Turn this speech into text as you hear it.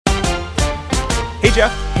Hey,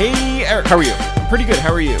 Jeff. Hey, Eric. How are you? I'm pretty good.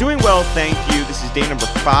 How are you? Doing well, thank you. This is day number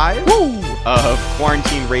 5 of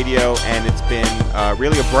Quarantine Radio, and it's been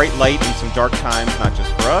really a bright light in some dark times, not just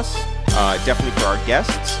for us, definitely for our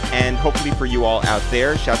guests, and hopefully for you all out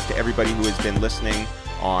there. Shouts to everybody who has been listening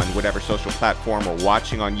on whatever social platform or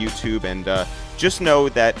watching on YouTube, and just know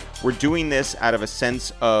that we're doing this out of a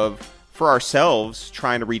sense of, for ourselves,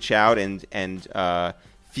 trying to reach out and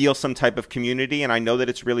feel some type of community, and I know that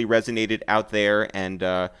it's really resonated out there,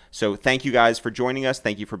 and so thank you guys for joining us.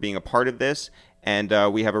 Thank you for being a part of this, and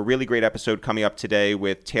we have a really great episode coming up today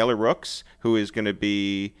with Taylor Rooks, who is going to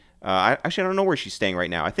be, actually I don't know where she's staying right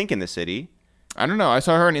now. I think in the city. I don't know. I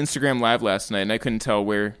saw her on Instagram Live last night, and I couldn't tell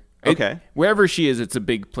where. Okay. Wherever she is, it's a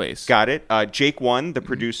big place. Got it. Jake One, the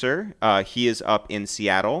producer, he is up in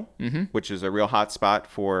Seattle, which is a real hot spot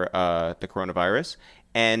for the coronavirus.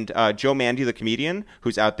 And Joe Mande, the comedian,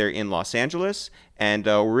 who's out there in Los Angeles. And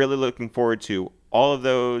we're really looking forward to all of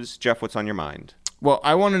those. Jeff, what's on your mind? Well,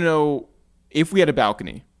 I want to know if we had a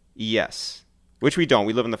balcony. Yes. Which we don't.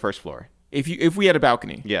 We live on the first floor. If we had a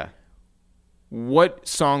balcony. Yeah. What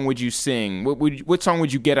song would you sing? What song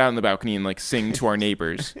would you get out on the balcony and sing to our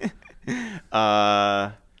neighbors?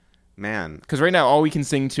 Man. Because right now all we can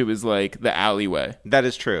sing to is the alleyway. That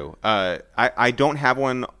is true. I don't have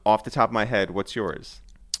one off the top of my head. What's yours?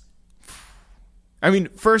 I mean,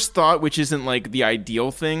 first thought, which isn't the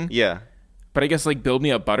ideal thing. Yeah. But I guess Build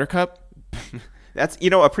Me a Buttercup. That's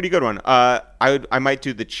a pretty good one. I might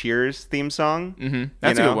do the Cheers theme song. Mm-hmm.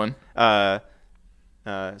 That's a good one.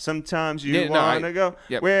 Sometimes you want to go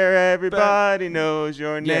where everybody knows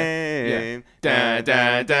your name. Da,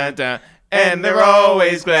 da, da, da. And they're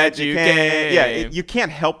always glad you came. Yeah, you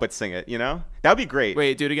can't help but sing it, That would be great.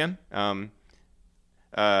 Wait, do it again.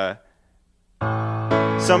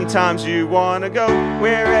 Sometimes you want to go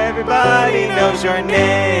where everybody knows your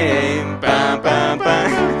name. Bum, bum,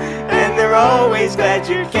 bum. And they're always glad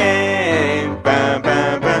you came. Bum,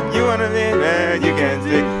 bum, bum. You want to live where you can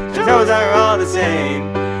see. Your toes are all the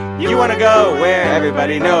same. You want to go where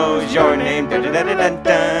everybody knows your name.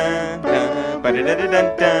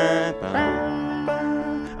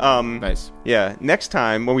 Nice. Yeah. Next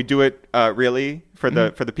time when we do it, really for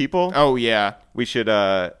the people. Oh yeah. We should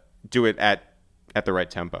do it at the right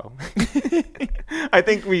tempo. I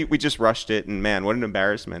think we just rushed it, and man, what an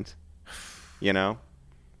embarrassment. I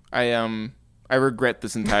regret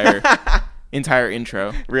this entire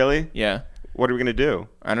intro. Really? Yeah. What are we gonna do?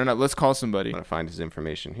 I don't know. Let's call somebody. I'm gonna find his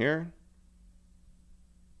information here.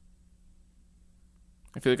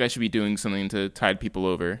 I feel like I should be doing something to tide people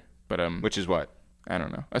over, but which is what? I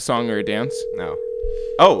don't know. A song or a dance? No.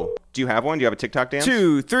 Oh, do you have one? Do you have a TikTok dance?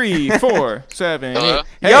 2, 3, 4, 7, 8.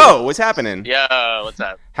 Hey. Yo, what's happening? Yo, what's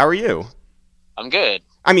up? How are you? I'm good.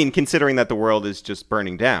 I mean, considering that the world is just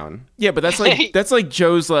burning down. Yeah, but that's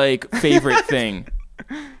Joe's favorite thing.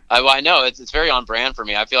 I know it's very on brand for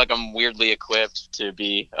me. I feel like I'm weirdly equipped to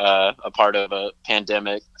be a part of a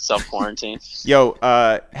pandemic self-quarantine. Yo,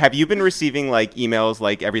 have you been receiving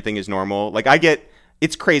emails everything is normal?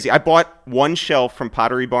 It's crazy. I bought one shelf from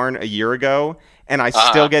Pottery Barn a year ago, and I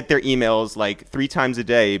still get their emails 3 times a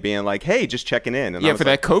day being hey, just checking in. And yeah, for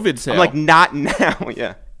that COVID sale. I'm not now.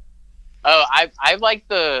 Yeah. Oh, I like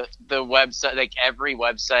the website. Every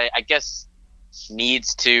website, I guess,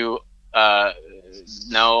 needs to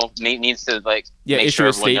needs to make sure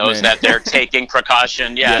everyone knows that they're taking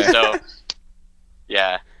precaution. Yeah. So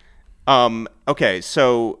yeah. Okay,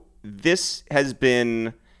 so this has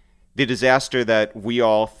been the disaster that we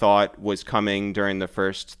all thought was coming during the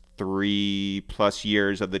first 3+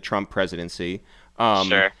 years of the Trump presidency.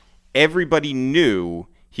 Sure. Everybody knew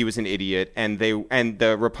he was an idiot, and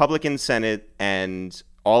the Republican Senate and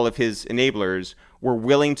all of his enablers were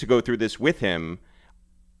willing to go through this with him.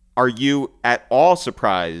 Are you at all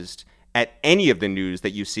surprised at any of the news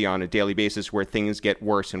that you see on a daily basis where things get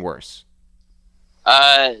worse and worse?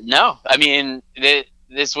 No. I mean,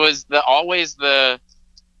 this was always the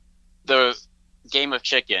game of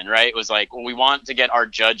chicken, right? It was we want to get our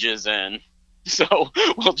judges in, so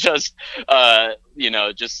we'll just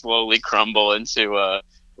just slowly crumble into a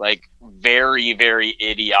very, very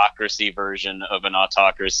idiocracy version of an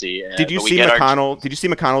autocracy. Did you see McConnell? Did you see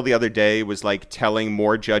McConnell the other day was telling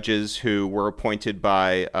more judges who were appointed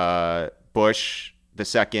by Bush the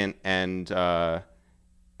second and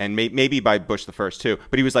maybe by Bush the first too.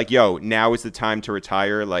 But he was yo, now is the time to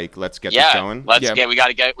retire. Let's get this going. We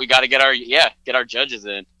gotta get our judges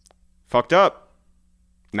in. Fucked up.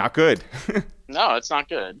 Not good. No, it's not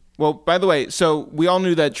good. Well, by the way, so we all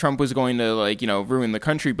knew that Trump was going to ruin the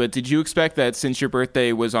country, but did you expect that since your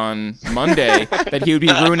birthday was on Monday that he would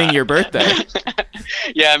be ruining your birthday?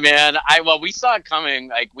 Yeah, man. We saw it coming.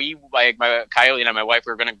 My Kylie and I, my wife,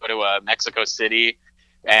 we were going to go to Mexico City,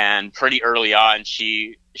 and pretty early on,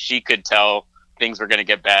 she could tell things were going to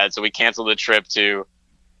get bad, so we canceled the trip to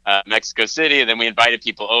Mexico City, and then we invited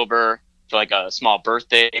people over for like a small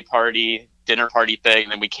birthday party, dinner party thing,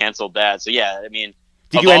 and then we canceled that. So yeah, I mean,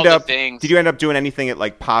 did you end up doing anything at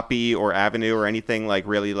like Poppy or Avenue or anything like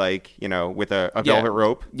really like, you know, with a velvet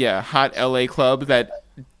rope? Yeah, hot LA club that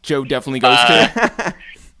Joe definitely goes to.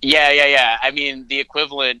 Yeah. I mean, the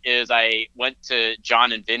equivalent is I went to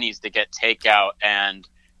John and Vinny's to get takeout and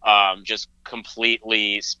just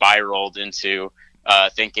completely spiraled into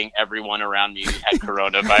thinking everyone around me had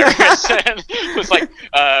coronavirus and was like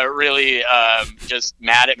really just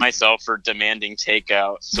mad at myself for demanding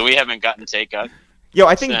takeout. So we haven't gotten takeout. Yo,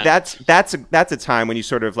 I think that's a time when you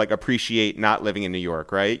sort of like appreciate not living in New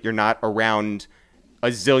York, right? You're not around a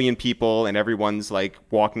zillion people and everyone's like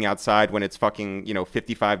walking outside when it's fucking,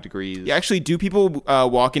 55 degrees. Yeah, actually, do people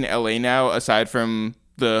walk in LA now aside from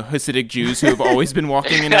the Hasidic Jews who have always been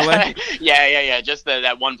walking in LA? Yeah. Just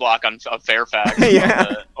that one block of Fairfax, yeah.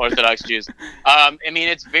 The Orthodox Jews. I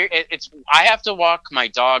mean, I have to walk my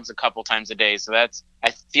dogs a couple times a day, so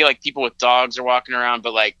I feel like people with dogs are walking around,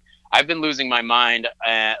 but like I've been losing my mind.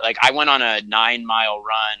 Like I went on a 9-mile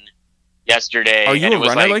run yesterday. Are you and a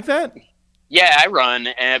runner like that? Yeah, I run,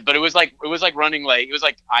 but it was like running like it was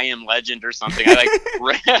like I Am Legend or something.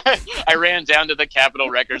 I ran down to the Capitol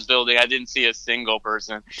Records building. I didn't see a single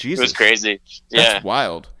person. Jesus. It was crazy. That's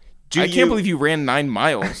wild. I can't believe you ran 9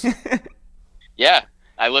 miles. Yeah,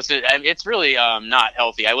 I listened. It's really not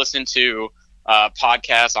healthy. I listened to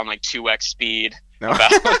podcasts on like 2x speed. No.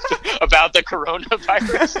 About the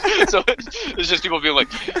coronavirus. So it's just people being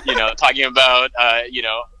like, talking about,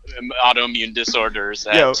 autoimmune disorders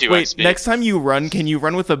at 2x speed. Next time you run, can you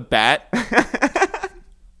run with a bat?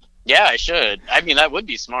 Yeah, I should. I mean, that would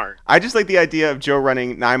be smart. I just like the idea of Joe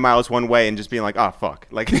running 9 miles one way and just being like, oh, fuck.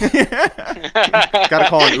 Like, gotta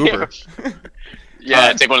call an Uber.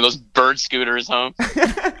 Yeah, take one of those bird scooters home.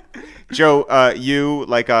 Joe, you,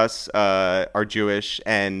 like us, are Jewish,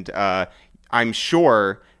 and I'm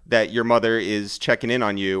sure that your mother is checking in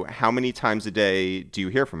on you. How many times a day do you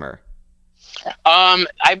hear from her? I'm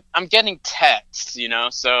getting texts,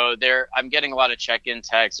 so I'm getting a lot of check-in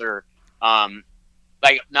texts or,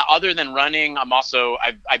 like now other than running,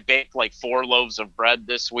 I baked like 4 loaves of bread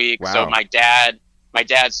this week. Wow. So my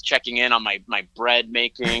dad's checking in on my bread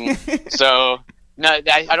making. So no,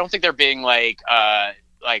 I don't think they're being like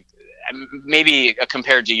maybe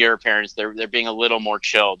compared to your parents, they're being a little more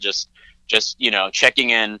chill. Just checking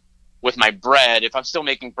in with my bread. If I'm still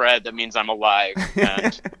making bread, that means I'm alive.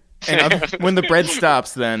 And when the bread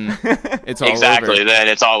stops, then it's all over. Exactly, then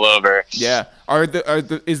it's all over. Yeah.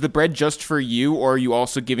 Is the bread just for you, or are you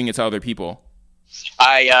also giving it to other people?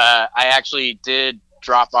 I actually did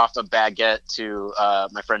drop off a baguette to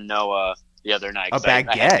my friend Noah the other night. A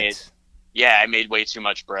baguette? I made way too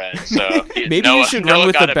much bread. So maybe you should run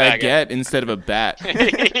with a baguette instead of a bat.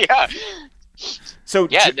 Yeah. So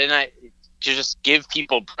then I just give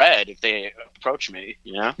people bread if they approach me,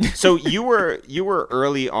 So you were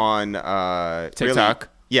early on TikTok.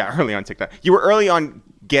 Early on TikTok. You were early on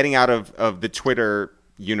getting out of the Twitter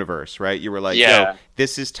universe, right? You were like, yo,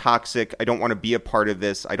 this is toxic. I don't want to be a part of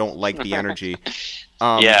this. I don't like the energy.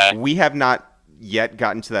 We have not yet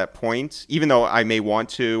gotten to that point, even though I may want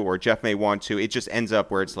to or Jeff may want to. It just ends up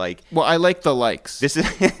where it's like, well, I like the likes. This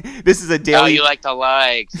is a daily. Oh, you like the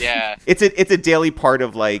likes, yeah. It's a daily part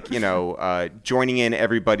of like joining in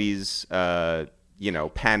everybody's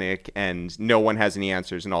panic and no one has any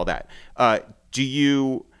answers and all that. Do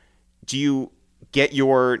you get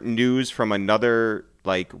your news from another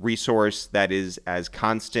like resource that is as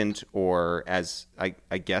constant or as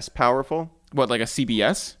I guess powerful? What, like a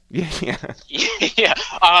CBS? Yeah. Yeah.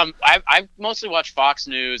 I mostly watch Fox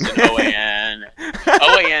News and OAN.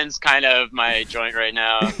 OAN's kind of my joint right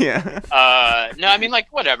now. Yeah. No, I mean,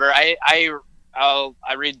 like, whatever. I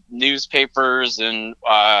read newspapers and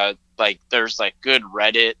like there's like good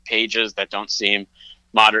Reddit pages that don't seem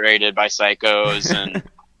moderated by psychos and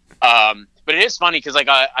but it is funny because like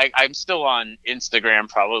I'm still on Instagram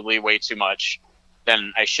probably way too much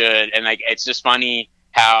than I should, and like it's just funny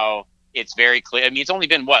how it's very clear. I mean, it's only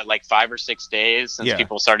been like 5 or 6 days since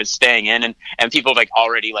people started staying in, and people have like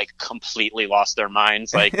already like completely lost their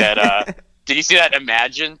minds. Like that. Did you see that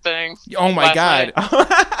Imagine thing? Oh my God!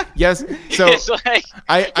 Yes. So it's like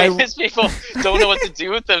these people don't know what to do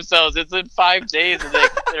with themselves. It's in 5 days, and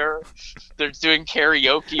they're doing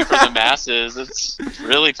karaoke for the masses. It's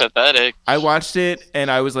really pathetic. I watched it,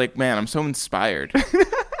 and I was like, man, I'm so inspired.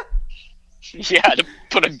 Yeah, to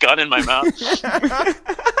put a gun in my mouth.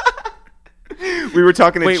 We were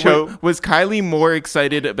talking to Cho. Wait, was Kylie more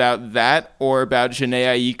excited about that or about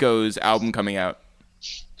Jhené Aiko's album coming out?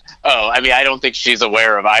 Oh, I mean, I don't think she's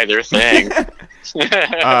aware of either thing.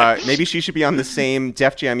 Maybe she should be on the same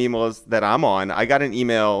Def Jam emails that I'm on. I got an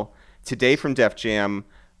email today from Def Jam.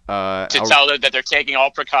 To tell them that they're taking all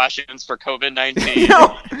precautions for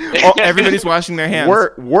COVID-19. Everybody's washing their hands.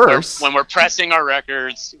 Worse. When we're pressing our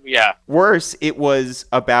records, yeah. Worse, it was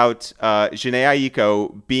about Jhené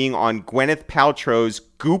Aiko being on Gwyneth Paltrow's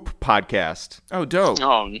Goop podcast. Oh, dope.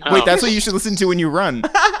 Oh, no. Wait, that's what you should listen to when you run.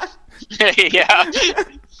 Yeah.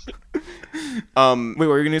 Wait, what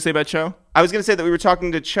were you going to say about Cho? I was going to say that we were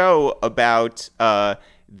talking to Cho about I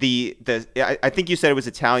think you said it was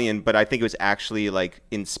Italian, but I think it was actually like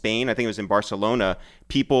in Spain. I think it was in Barcelona.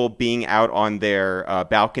 People being out on their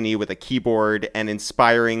balcony with a keyboard and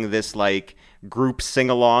inspiring this like group sing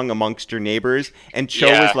along amongst your neighbors. And Cho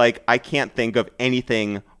was like, I can't think of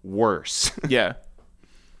anything worse. Yeah.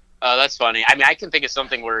 That's funny. I mean, I can think of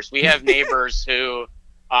something worse. We have neighbors who,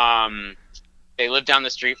 they live down the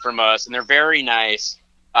street from us, and they're very nice.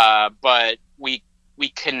 But we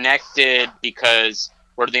connected because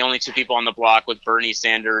we're the only two people on the block with Bernie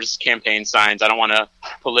Sanders campaign signs. I don't want to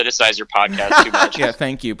politicize your podcast too much. Yeah,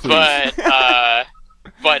 thank you, please.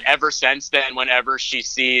 But ever since then, whenever she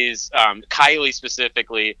sees Kylie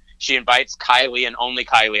specifically, she invites Kylie and only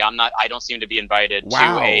Kylie. I don't seem to be invited to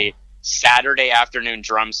a Saturday afternoon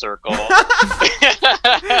drum circle.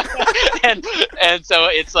 and so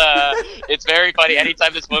it's very funny.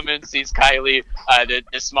 Anytime this woman sees Kylie,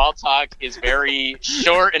 the small talk is very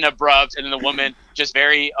short and abrupt, and then the woman just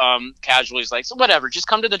very casually is like, so whatever, just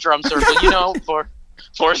come to the drum circle, for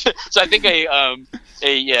so I think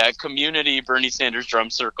a community Bernie Sanders drum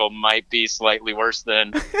circle might be slightly worse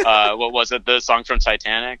than what was it, the song from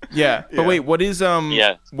Titanic? Yeah. But wait, what is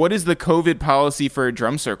what is the COVID policy for a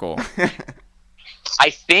drum circle?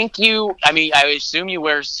 I assume you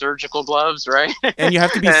wear surgical gloves, right? And you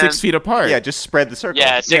have to be 6 feet apart. Yeah, just spread the circle.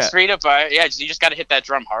 Yeah, 6 feet apart. Yeah, you just got to hit that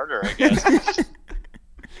drum harder, I guess.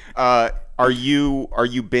 Are you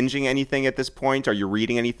binging anything at this point? Are you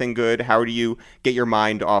reading anything good? How do you get your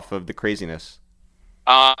mind off of the craziness?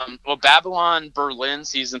 Well, Babylon Berlin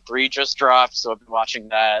season 3 just dropped, so I've been watching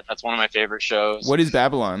that. That's one of my favorite shows. What is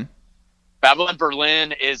Babylon? Babylon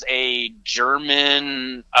Berlin is a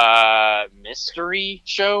German mystery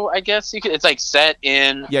show, I guess. It's like set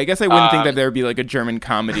in... Yeah, I guess I wouldn't think that there would be like a German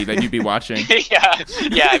comedy that you'd be watching. Yeah.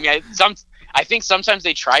 I mean, I think sometimes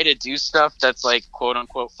they try to do stuff that's like quote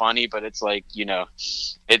unquote funny, but it's like,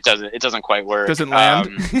 it doesn't quite work. Doesn't land?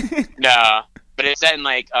 No. But it's set in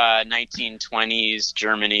like 1920s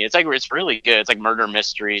Germany. It's really good. It's like murder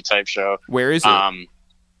mystery type show. Where is it?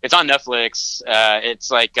 It's on Netflix. It's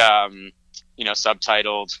like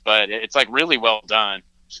subtitled, but it's like really well done.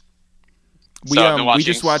 We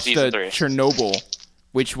just watched Chernobyl,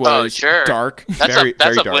 which was dark. That's very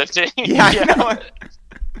uplifting. Dark. Yeah.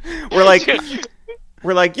 We're like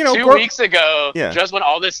 2 weeks ago, just when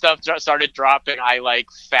all this stuff started dropping, I like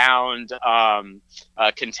found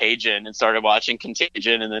Contagion and started watching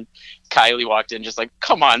Contagion, and then Kylie walked in just like,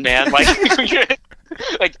 come on, man, like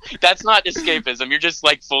like that's not escapism. You're just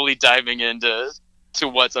like fully diving into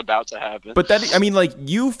what's about to happen. But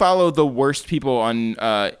you follow the worst people on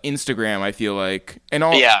Instagram, I feel like,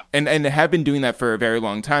 and have been doing that for a very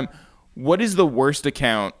long time. What is the worst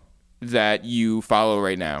account that you follow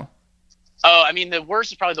right now? Oh, I mean, the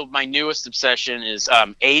worst is probably my newest obsession is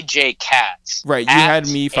AJ Katz. Right, you had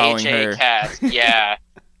me following AJ her. Katz, yeah.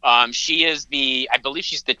 She is I believe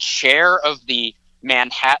she's the chair of the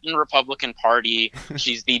Manhattan Republican Party.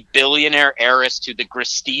 She's the billionaire heiress to the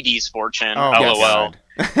Gristedes fortune. LOL.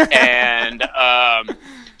 And I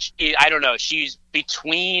don't know. She's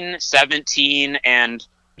between 17 and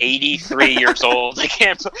 83 years old. I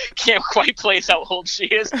can't quite place how old she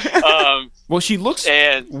is. Well, she looks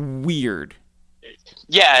weird.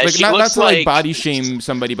 Yeah, like she not looks to like body shame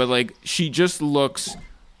somebody, but like she just looks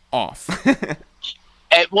off.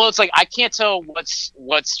 Well, it's like I can't tell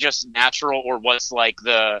what's just natural or what's like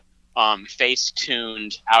the face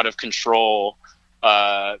tuned out of control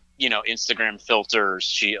Instagram filters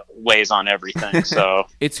she lays on everything. So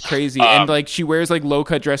it's crazy. And like she wears like low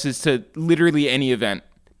cut dresses to literally any event.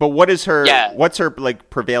 But what's her like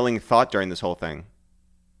prevailing thought during this whole thing?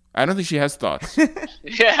 I don't think she has thoughts.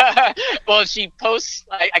 Yeah. Well, she posts,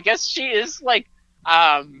 I guess she is like,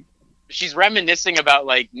 she's reminiscing about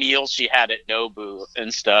like meals she had at Nobu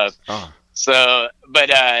and stuff. Oh. So, but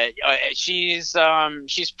she's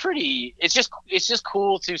pretty. It's just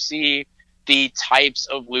cool to see the types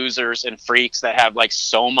of losers and freaks that have like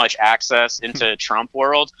so much access into Trump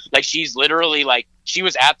world. Like she's literally like, she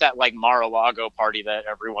was at that like Mar-a-Lago party that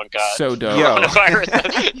everyone got so dope.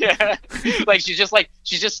 coronavirus. Yeah, like she's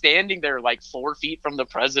just standing there like 4 feet from the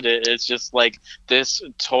president. It's just like this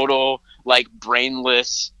total like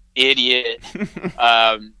brainless idiot.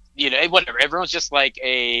 Whatever. Everyone's just like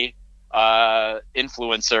a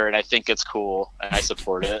influencer, and I think it's cool, and I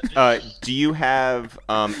support it. Do you have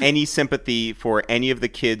any sympathy for any of the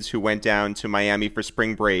kids who went down to Miami for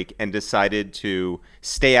spring break and decided to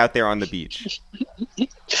stay out there on the beach?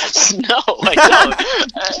 No, I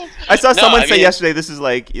don't. I saw someone say yesterday, this is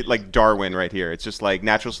like Darwin right here. It's just like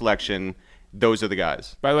natural selection. Those are the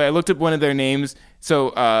guys. By the way, I looked up one of their names. So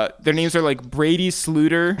their names are like Brady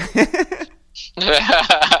Sluter,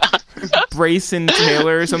 Brayson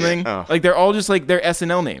Taylor or something. Oh. Like they're all just like their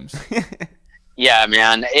SNL names. Yeah,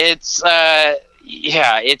 man. It's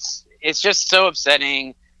it's just so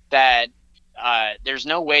upsetting that there's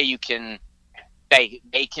no way you can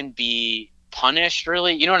they can be punished,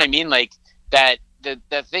 really. You know what I mean? Like that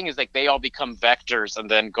the thing is, like, they all become vectors and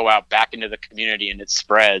then go out back into the community and it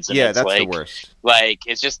spreads. And yeah, that's like, the worst. Like,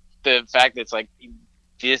 it's just the fact that it's like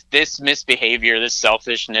this misbehavior, this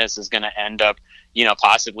selfishness is going to end up, you know,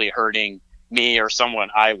 possibly hurting me or someone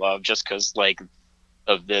I love just because, like,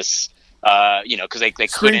 of this, you know, because they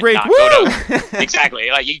couldn't break, not go to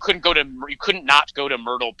exactly, like, you couldn't not go to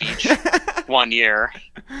Myrtle Beach one year.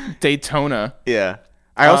 Daytona. Yeah.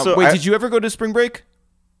 I also did you ever go to spring break?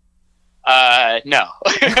 No.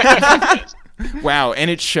 Wow, and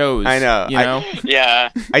it shows. I know. You know? Yeah.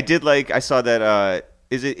 I saw that.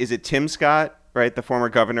 Is it Tim Scott, right? The former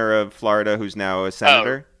governor of Florida, who's now a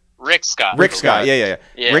senator. Rick Scott. Rick Scott. Yeah.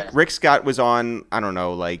 Yeah. Rick Scott was on, I don't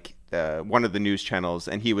know, like one of the news channels,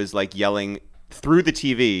 and he was like yelling through the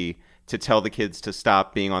TV to tell the kids to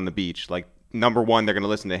stop being on the beach. Like, number one, they're going to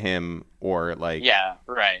listen to him, or like. Yeah.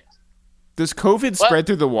 Right. Does COVID spread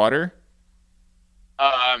through the water?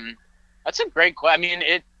 That's a great question. I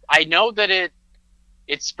mean, I know that it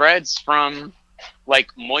spreads from,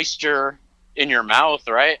 like, moisture in your mouth,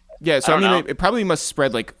 right? Yeah, so I mean, it probably must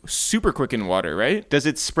spread, like, super quick in water, right? Does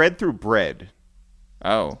it spread through bread?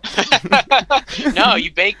 Oh. No,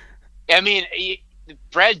 you bake. I mean,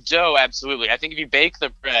 bread dough, absolutely. I think if you bake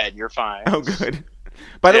the bread, you're fine. Oh, good.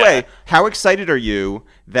 By the way, how excited are you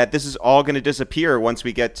that this is all going to disappear once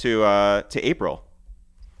we get to April?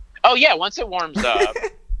 Oh, yeah, once it warms up.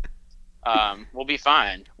 We'll be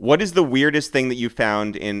fine. What is the weirdest thing that you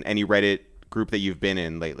found in any Reddit group that you've been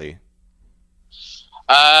in lately?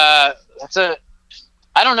 I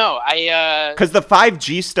don't know. Because the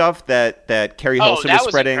 5G stuff that Carrie Hulsey was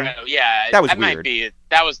spreading. Incredible. Yeah, that was weird.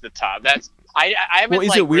 That was the top. I haven't. Well,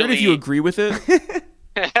 is it weird if you agree with it?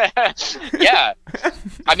 Yeah.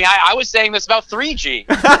 I mean, I was saying this about 3G.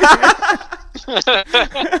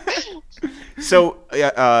 So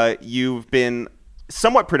you've been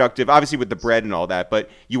somewhat productive, obviously with the bread and all that, but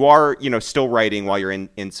you are, you know, still writing while you're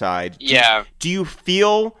inside. Do you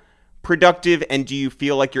feel productive, and do you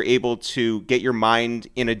feel like you're able to get your mind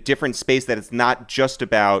in a different space that it's not just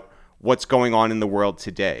about what's going on in the world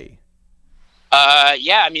today?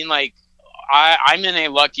 Yeah, I mean, like, I'm in a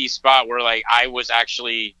lucky spot where, like, I was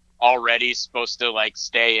actually already supposed to, like,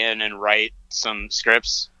 stay in and write some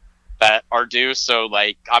scripts that are due. So,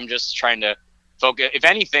 like, I'm just trying to focus. If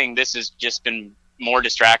anything, this has just been more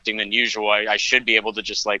distracting than usual. I should be able to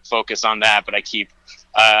just, like, focus on that, but I keep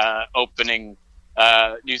opening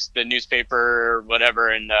the newspaper or whatever.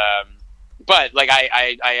 And but, like,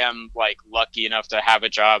 I am, like, lucky enough to have a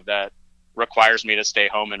job that requires me to stay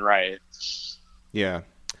home and write. Yeah.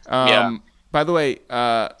 By the way,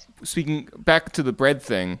 speaking back to the bread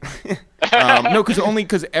thing, no,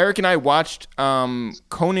 because Eric and I watched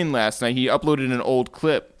Conan last night. He uploaded an old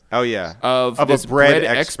clip. Oh yeah, of this a bread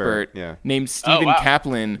expert named Stephen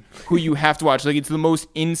Kaplan, who you have to watch. Like, it's the most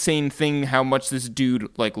insane thing how much this dude,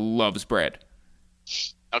 like, loves bread.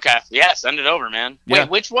 Okay, yeah, send it over, man. Yeah. Wait,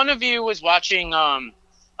 which one of you was watching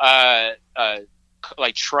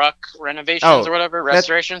like truck renovations or whatever,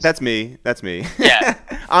 restorations? That's me. Yeah,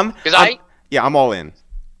 I'm all in.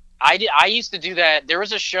 I used to do that. There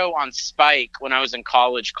was a show on Spike when I was in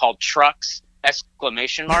college called Trucks!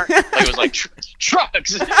 Exclamation mark. Like, it was like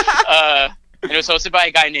trucks. And it was hosted by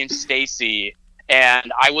a guy named Stacy,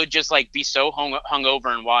 and I would just, like, be so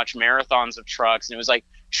hungover and watch marathons of trucks, and it was, like,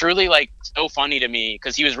 truly, like, so funny to me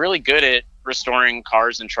because he was really good at restoring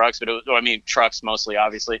cars and trucks, but trucks mostly,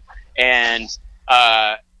 obviously, and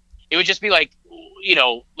it would just be like, you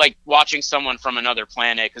know, like watching someone from another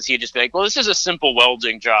planet, because he'd just be like, well, this is a simple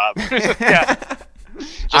welding job. Yeah.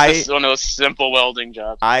 Just one of those simple welding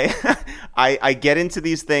jobs. I I get into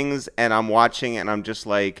these things and I'm watching and I'm just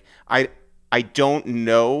like, I don't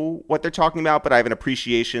know what they're talking about, but I have an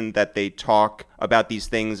appreciation that they talk about these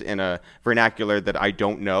things in a vernacular that I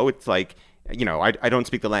don't know. It's like, I don't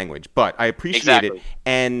speak the language, but I appreciate it.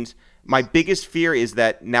 And my biggest fear is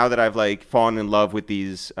that now that I've like fallen in love with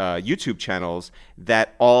these YouTube channels,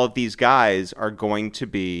 that all of these guys are going to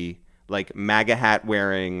be like MAGA hat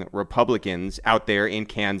wearing Republicans out there in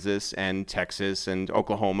Kansas and Texas and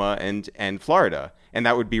Oklahoma and Florida. And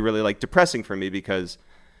that would be really like depressing for me because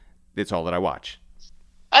it's all that I watch.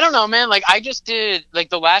 I don't know, man. Like I just did, like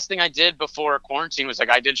the last thing I did before quarantine was like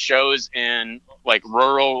I did shows in like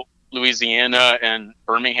rural Louisiana and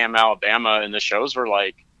Birmingham, Alabama, and the shows were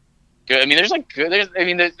like good. I mean,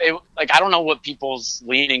 like I don't know what people's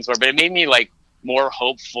leanings were, but it made me like more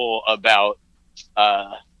hopeful about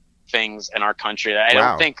things in our country. I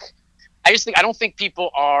don't think people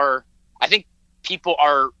are. I think people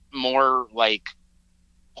are more like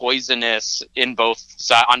poisonous on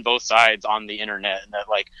both sides on the internet, and that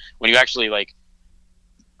like when you actually like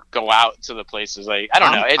go out to the places, like I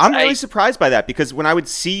don't know. I'm really surprised by that because when I would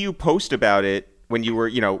see you post about it when you were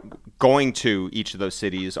going to each of those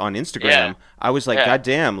cities on Instagram, I was like, God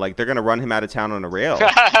damn, like they're gonna run him out of town on a rail.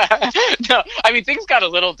 No, I mean things got a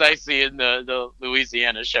little dicey in the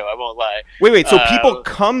Louisiana show, I won't lie. Wait, so people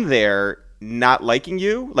come there not liking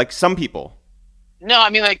you? Like some people? No, I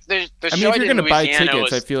mean like the show if you're gonna buy Louisiana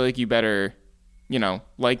tickets, I feel like you better,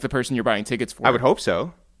 like the person you're buying tickets for. I would hope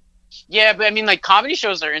so. Yeah, but I mean like comedy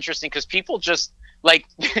shows are interesting because people just like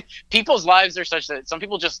people's lives are such that some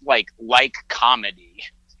people just like comedy.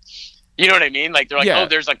 You know what I mean? Like they're like, oh,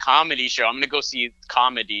 there's a comedy show. I'm gonna go see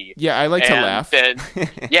comedy. Yeah, I like to laugh.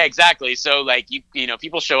 Yeah, exactly. So like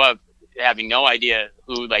people show up having no idea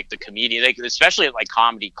who like the comedian, like especially at like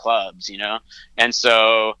comedy clubs, and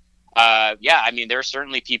so. I mean, there are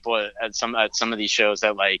certainly people at some of these shows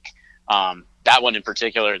that like that one in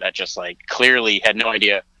particular that just like clearly had no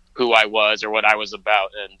idea who I was or what I was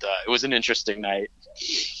about, and it was an interesting night.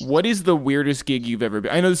 What is the weirdest gig you've ever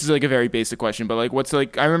been? I know this is like a very basic question, but like, what's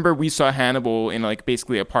like? I remember we saw Hannibal in like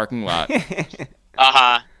basically a parking lot.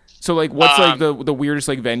 So like, what's like the weirdest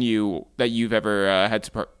like venue that you've ever had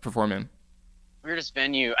to perform in? Weirdest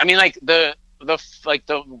venue? I mean, like the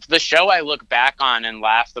show I look back on and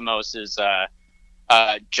laugh the most is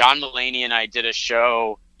John Mulaney and I did a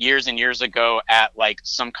show years and years ago at like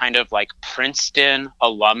some kind of like Princeton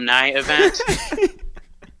alumni event,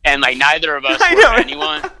 and like neither of us were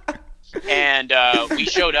anyone, and we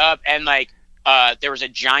showed up and like there was a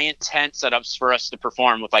giant tent set up for us to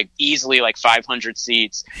perform with like easily like 500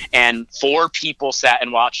 seats, and 4 people sat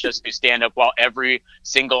and watched us do stand up while every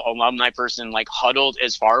single alumni person like huddled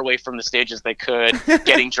as far away from the stage as they could,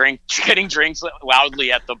 getting drinks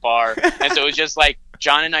loudly at the bar. And so it was just like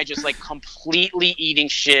John and I just like completely eating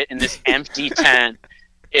shit in this empty tent.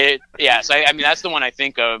 So I mean that's the one I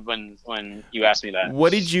think of when you ask me that.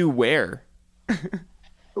 What did you wear?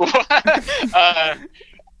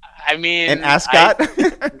 I mean, an ascot?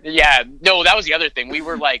 No, that was the other thing. We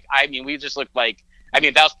were like, I mean, we just looked like, I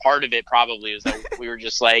mean, that was part of it probably, is that we were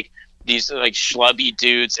just like these like schlubby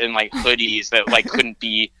dudes in like hoodies that like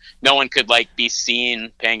no one could like be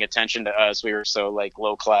seen paying attention to us. We were so like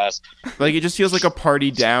low class. Like it just feels like a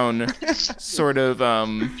party down sort of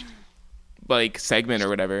like segment or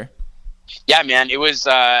whatever. Yeah, man, it was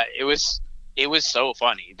so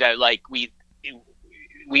funny that like we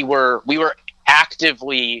were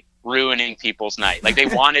actively ruining people's night. Like they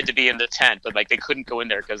wanted to be in the tent, but like they couldn't go in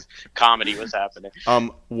there because comedy was happening.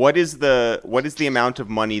 What is the amount of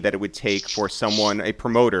money that it would take for someone, a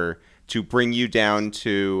promoter, to bring you down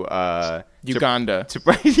to Uganda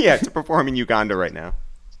to perform in Uganda right now?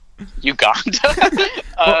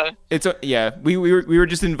 Uganda? We were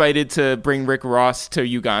just invited to bring Rick Ross to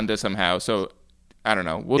Uganda somehow. So I don't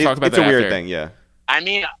know. We'll talk about that. It's a weird after. thing, yeah. I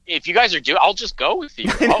mean, if you guys are I'll just go with you.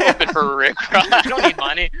 I'll open for Rick. I don't need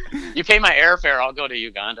money. You pay my airfare, I'll go to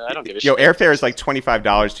Uganda. I don't give a shit. Yo, airfare is like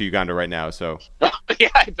 $25 to Uganda right now, so. Yeah,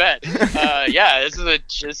 I bet.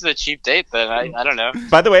 This is a cheap date then. I don't know.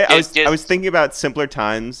 By the way, I was thinking about simpler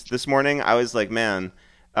times this morning. I was like, man,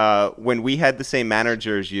 when we had the same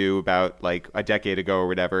manager as you about like a decade ago or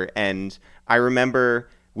whatever, and I remember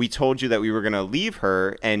we told you that we were going to leave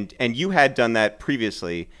her, and you had done that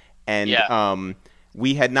previously, and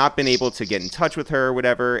we had not been able to get in touch with her or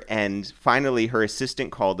whatever, and finally her assistant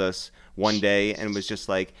called us one day and was just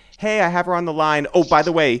like, hey, I have her on the line. Oh, by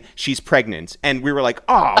the way, she's pregnant. And we were like,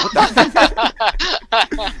 oh, what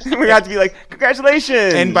the we had to be like,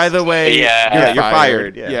 congratulations. And by the way, you're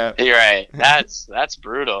fired. Yeah. You're right. That's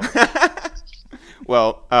brutal.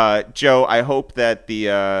 Well, Joe, I hope that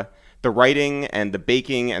the the writing and the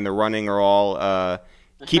baking and the running are all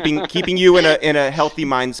keeping you in a healthy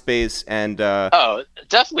mind space. And oh,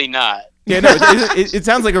 definitely not. Yeah, no, it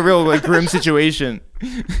sounds like a real like grim situation.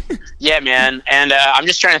 Yeah, man, and I'm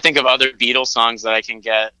just trying to think of other Beatles songs that I can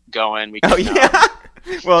get going.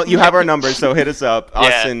 Well, you have our numbers, so hit us up. Us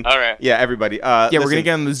yeah, and, all right. Yeah, everybody. We're going to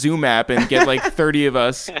get on the Zoom app and get like 30 of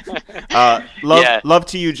us. Love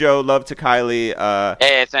to you, Joe. Love to Kylie.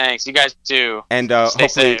 Hey, thanks. You guys too. And Stay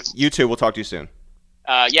hopefully safe. you too. We'll talk to you soon.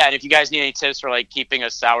 Yeah, and if you guys need any tips for like keeping a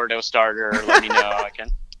sourdough starter, let me know. I can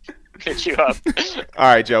hit you up. All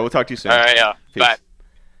right, Joe. We'll talk to you soon. All right, yeah. Peace. Bye.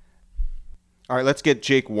 All right, let's get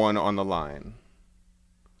Jake 1 on the line.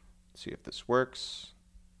 Let's see if this works.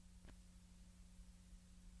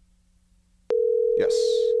 Yes.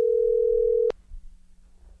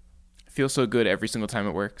 Feels so good every single time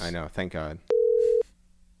it works. I know. Thank God.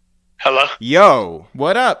 Hello. Yo.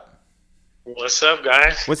 What up? What's up,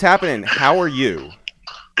 guys? What's happening? How are you?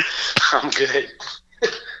 I'm good.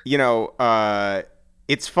 You know,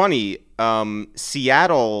 it's funny.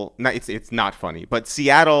 Seattle. It's not funny, but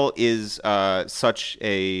Seattle is such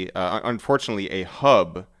a unfortunately a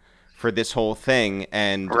hub for this whole thing,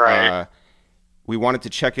 and right. We wanted to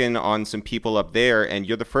check in on some people up there, and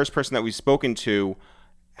you're the first person that we've spoken to.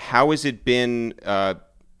 How has it been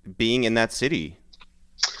being in that city?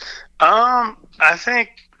 I think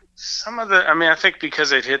I think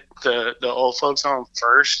because it hit the old folks home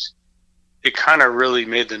first, it kind of really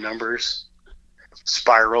made the numbers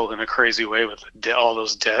spiral in a crazy way with all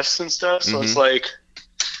those deaths and stuff. So It's like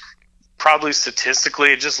probably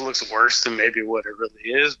statistically it just looks worse than maybe what it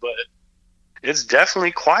really is, but it's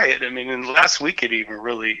definitely quiet. I mean, in the last week it even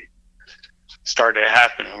really started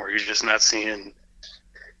happening where you're just not seeing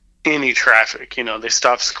any traffic. You know, they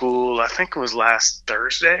stopped school, I think it was last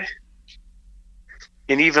Thursday.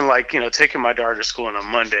 And even like, you know, taking my daughter to school on a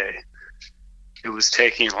Monday, it was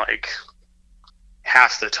taking like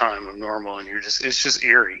half the time of normal, and it's just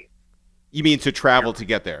eerie. You mean to travel to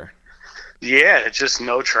get there? Yeah, it's just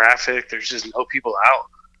no traffic. There's just no people out.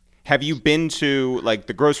 Have you been to like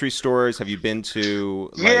the grocery stores? Have you been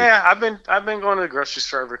to? Yeah, I've been going to the grocery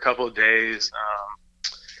store every couple of days,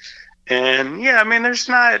 and yeah, I mean, it's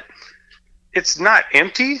not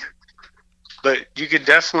empty, but you could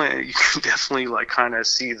definitely like kind of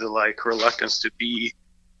see the like reluctance to be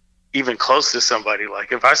even close to somebody.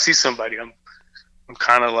 Like if I see somebody, I'm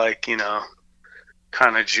kind of like, you know,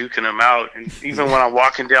 kind of juking them out, and even when I'm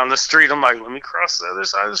walking down the street, I'm like, let me cross the other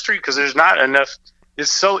side of the street because there's not enough. It's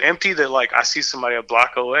so empty that like I see somebody a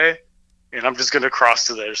block away, and I'm just gonna cross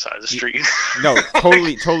to the other side of the street. No,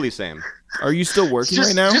 totally same. Are you still working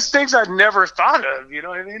right now? Just things I'd never thought of. You know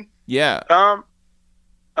what I mean? Yeah. Yeah.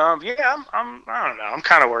 I don't know. I'm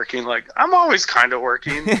kind of working. Like I'm always kind of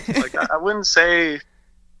working. Like I wouldn't say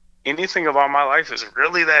anything about my life is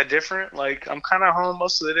really that different. Like I'm kind of home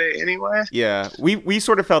most of the day anyway. Yeah, we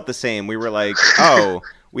sort of felt the same. We were like, oh,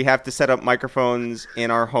 we have to set up microphones in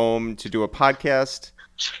our home to do a podcast.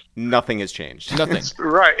 Nothing has changed. Nothing.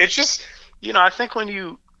 Right. It's just, you know, I think when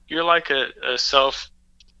you're like a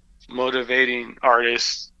self-motivating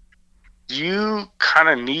artist, you kind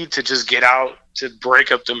of need to just get out to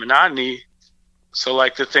break up the monotony. So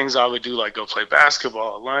like the things I would do, like go play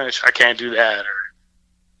basketball at lunch, I can't do that. Or,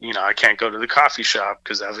 you know, I can't go to the coffee shop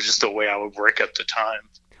because that was just a way I would break up the time.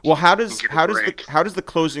 Well, how does the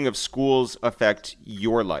closing of schools affect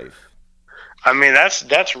your life? I mean,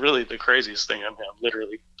 that's really the craziest thing. I mean, I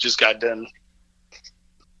literally just got done,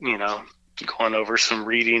 you know, going over some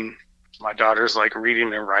reading. My daughter's like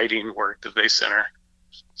reading and writing work that they sent her.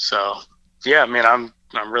 So yeah, I mean, I'm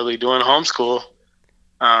really doing homeschool.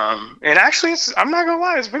 And actually, I'm not gonna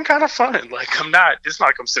lie, it's been kind of fun. Like it's not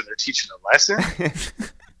like I'm sitting there teaching a lesson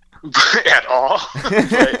at all.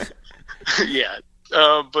 But, yeah.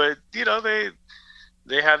 But you know, they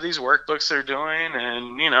have these workbooks they're doing,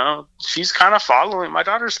 and you know, she's kind of my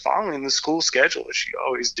daughter's following the school schedule as she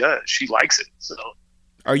always does. She likes it. So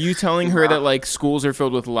are you telling her that like schools are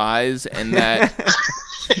filled with lies and that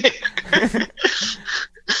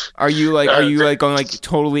are you going like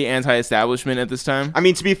totally anti-establishment at this time? I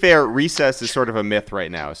mean, to be fair, recess is sort of a myth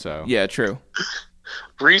right now, so yeah, true.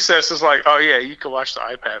 Recess is like, oh yeah, you can watch the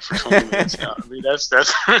iPad for 20 minutes now. I mean, that's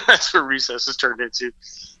what recess has turned into.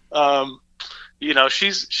 You know,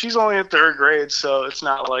 she's only in third grade, so it's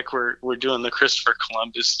not like we're doing the Christopher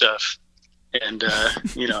Columbus stuff and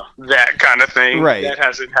you know, that kind of thing. Right. That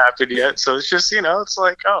hasn't happened yet. So it's just, you know, it's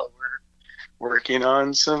like, oh, we're working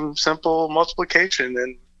on some simple multiplication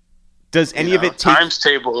and does any of it take times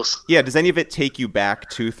tables? Yeah, does any of it take you back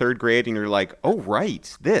to third grade and you're like, oh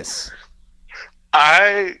right, this?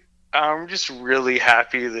 I I'm just really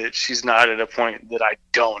happy that she's not at a point that I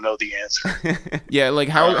don't know the answer. Yeah, like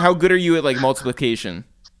how good are you at like multiplication?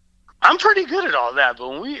 I'm pretty good at all that, but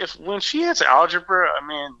when she hits algebra, I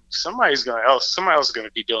mean, somebody else is gonna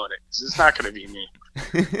be doing it. It's not gonna be me.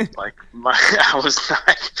 Like I was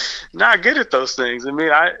not good at those things. I mean,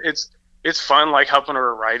 it's fun like helping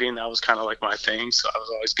her writing. That was kind of like my thing, so I was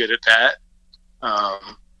always good at that.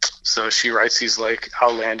 So she writes these like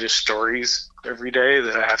outlandish stories every day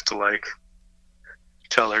that I have to like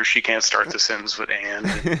tell her she can't start the sentence with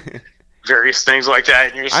and various things like that.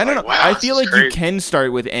 And you're just I don't know. Wow, I feel like crazy. you can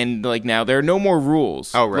start with and like now. There are no more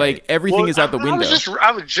rules. Oh, right. Like everything is out the window.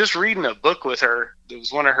 I was just reading a book with her. It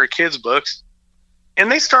was one of her kids' books,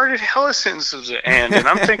 and they started hella sentences with and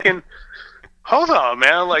I'm thinking, hold on,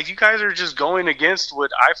 man. Like you guys are just going against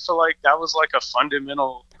what I feel like that was like a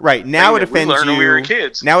fundamental. Right now it offends you. When we were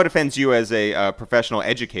kids. Now it offends you as a professional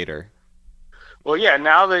educator. Well, yeah.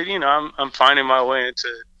 Now that I'm finding my way into,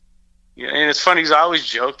 and it's funny because I always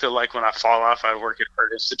joke that like when I fall off, I work at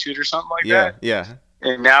Art Institute or something like that. Yeah.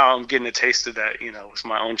 And now I'm getting a taste of that, with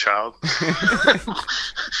my own child.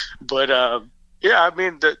 But yeah, I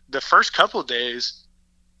mean the first couple of days,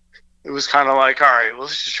 it was kind of like, all right, well,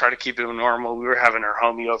 let's just try to keep it normal. We were having our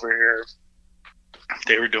homie over here.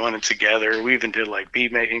 They were doing it together. We even did like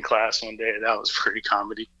bead making class one day. That was pretty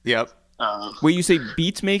comedy. Yep. Wait, you say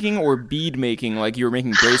beat making or bead making? Like you were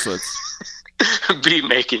making bracelets? Beat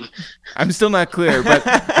making. I'm still not clear, but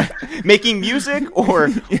making music or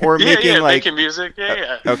making like making music.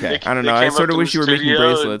 Yeah. Okay. I don't know. I sort of wish you were making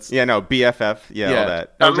bracelets. Yeah, no, BFF. Yeah. All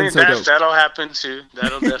that. I mean, that'll happen too.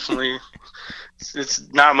 That'll definitely. It's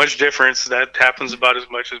not much difference. That happens about as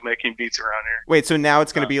much as making beats around here. Wait, so now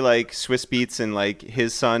it's going to be like Swiss Beats and like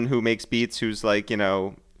his son who makes beats, who's like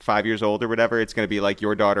 5 years old or whatever. It's going to be like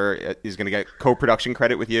your daughter is going to get co-production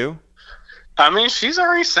credit with you. I mean, she's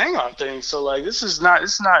already sang on things, so like this is not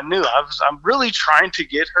new. I'm really trying to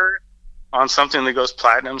get her on something that goes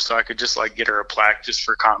platinum, so I could just like get her a plaque just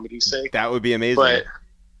for comedy's sake. That would be amazing. But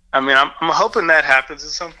I mean, I'm hoping that happens at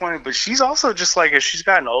some point. But she's also just like, as she's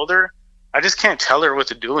gotten older, I just can't tell her what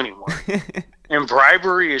to do anymore. And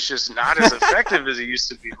bribery is just not as effective as it used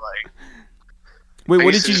to be. Like, wait,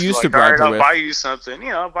 what did you use to bribe her I'll with? buy you something.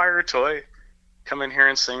 I'll buy her a toy. Come in here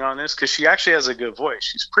and sing on this, because she actually has a good voice.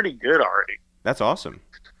 She's pretty good already. That's awesome.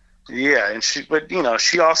 Yeah, and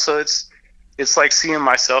she also it's like seeing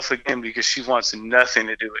myself again, because she wants nothing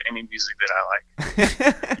to do with any music that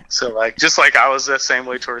I like. So like, just like I was that same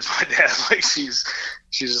way towards my dad. Like she's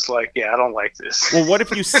just like, yeah, I don't like this. Well, what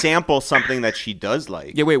if you sample something that she does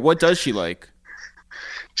like? Yeah, wait, what does she like?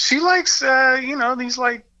 She likes these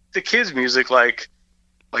like the kids' music, like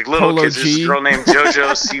little Polo kids. G. There's a girl named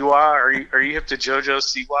JoJo Siwa. Are you hip to JoJo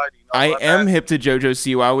Siwa? Do you know I about am that? hip to JoJo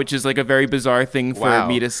Siwa, which is like a very bizarre thing for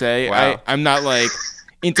me to say. Wow. I'm not like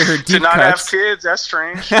into her deep to not cuts. have kids. That's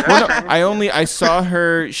strange. Well, no, I saw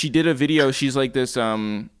her. She did a video. She's like this.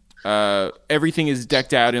 Everything is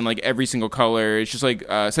decked out in like every single color. It's just like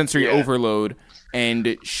sensory overload.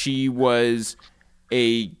 And she was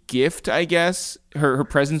a gift, I guess. Her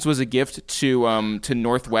presence was a gift to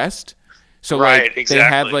Northwest. So like exactly. They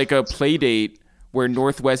had like a play date where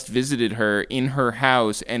Northwest visited her in her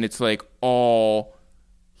house, and it's like all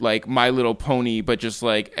like My Little Pony, but just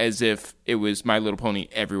like as if it was My Little Pony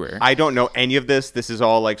everywhere. I don't know any of this. This is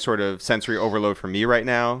all like sort of sensory overload for me right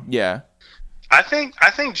now. Yeah. I think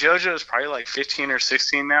JoJo is probably like 15 or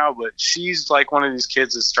 16 now, but she's like one of these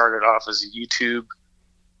kids that started off as a YouTube,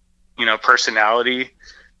 personality,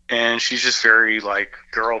 and she's just very like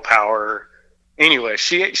girl power. Anyway,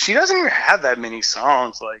 she doesn't even have that many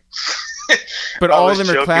songs, like. But all of them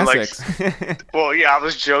are classics. Well, yeah, I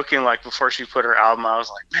was joking like before she put her album, I was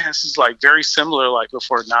like, man, this is like very similar like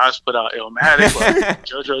before Nas put out Illmatic, like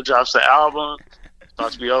JoJo drops the album, it's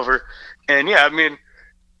about to be over. And yeah, I mean,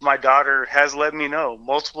 my daughter has let me know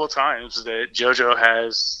multiple times that JoJo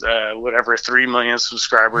has 3 million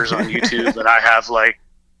subscribers on YouTube, and I have like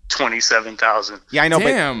 27,000. Yeah, I know.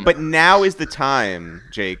 Damn. But now is the time,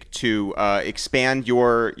 Jake, to expand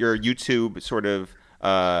your YouTube sort of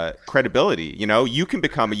credibility. You can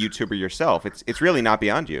become a YouTuber yourself. It's really not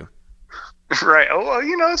beyond you. Right. Oh,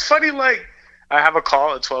 well, it's funny. Like, I have a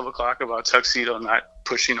call at 12 o'clock about Tuxedo not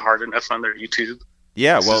pushing hard enough on their YouTube.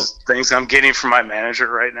 Yeah, This is things I'm getting from my manager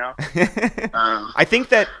right now. I think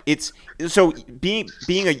that it's so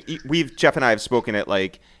Jeff and I have spoken at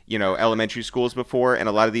like elementary schools before, and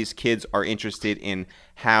a lot of these kids are interested in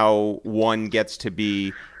how one gets to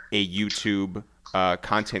be a YouTube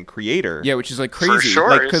content creator. Yeah, which is like crazy. For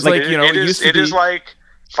sure. Because it used to be like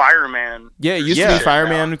fireman. Yeah, it used to be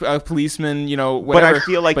fireman, policeman, whatever. But I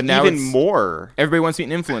feel like now even more. Everybody wants to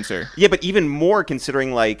be an influencer. Yeah, but even more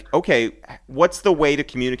considering, like, okay, what's the way to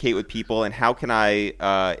communicate with people, and how can I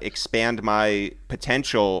expand my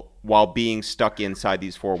potential while being stuck inside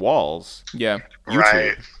these four walls? Yeah. YouTube.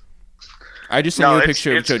 Right. I just sent you a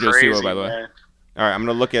picture of JoJo Siwa, by the way. Man. All right, I'm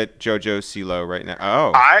going to look at JoJo Siwa right now.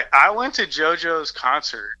 Oh. I went to JoJo's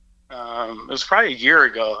concert. It was probably a year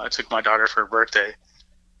ago. I took my daughter for her birthday.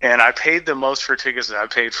 And I paid the most for tickets that I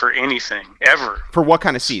paid for anything ever. For what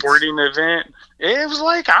kind of seats? Sporting event. It was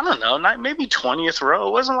like, I don't know, maybe 20th row.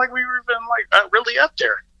 It wasn't like we were even like really up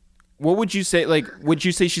there. What would you say? Like, would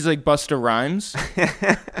you say she's like Busta Rhymes?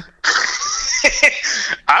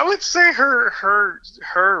 I would say her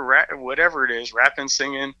whatever it is, rapping,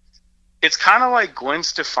 singing. It's kind of like Gwen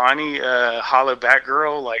Stefani, Holla Back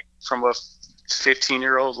Girl, like from a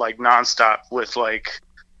 15-year-old, like nonstop with like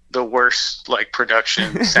the worst like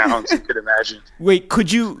production sounds you could imagine. Wait,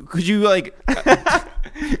 could you like?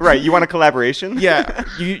 Right, you want a collaboration? Yeah,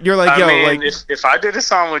 you're like, I yo, mean, like if I did a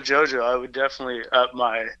song with JoJo, I would definitely up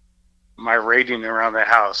my rating around the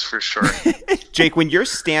house for sure. Jake, when you're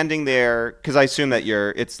standing there, because I assume that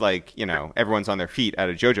it's like, everyone's on their feet at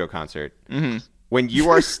a JoJo concert. Mm-hmm. When you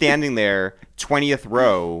are standing there, 20th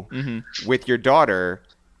row, with your daughter,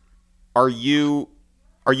 are you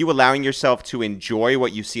allowing yourself to enjoy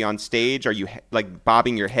what you see on stage? Are you like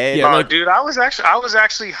bobbing your head? Yeah, dude, I was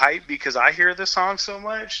actually hyped because I hear the song so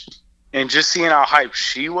much, and just seeing how hyped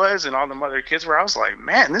she was and all the other kids were, I was like,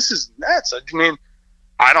 man, this is nuts. I mean,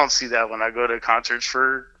 I don't see that when I go to concerts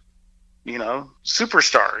for,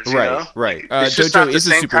 superstars. Right. It's just JoJo not the is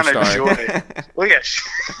a same kind of superstar. joy. Well, yeah.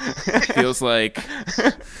 Feels like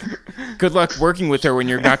good luck working with her when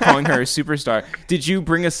you're not calling her a superstar. Did you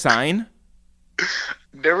bring a sign?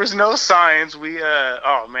 There was no signs. We the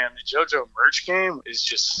JoJo merch game is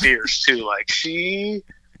just fierce too. Like, she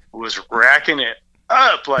was racking it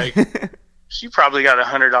up. Like, she probably got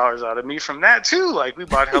 $100 out of me from that too. Like, we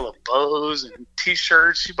bought hella bows and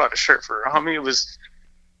t-shirts. She bought a shirt for her homie.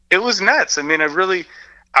 It was nuts. I mean,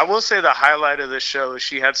 I will say the highlight of the show is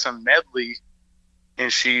she had some medley,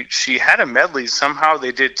 and she had a medley. Somehow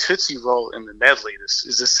they did Tootsie Roll in the medley.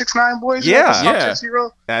 Is the 6ix9ine Boys? Yeah. Tootsie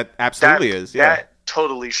Roll? That absolutely is. Yeah. That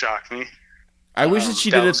totally shocked me. I wish that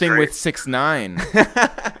she did a thing great. with 6ix9ine.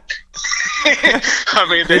 I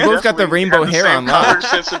mean, they both got the rainbow hair on color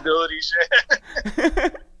sensibilities.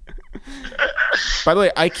 By the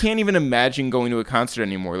way, I can't even imagine going to a concert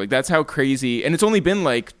anymore. Like, that's how crazy. And it's only been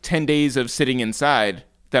like 10 days of sitting inside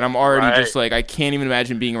that I'm already just like, I can't even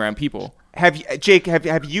imagine being around people. Jake,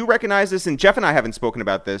 have you recognized this? And Jeff and I haven't spoken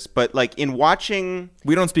about this, but like in watching,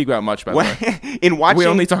 we don't speak about much. By the way, we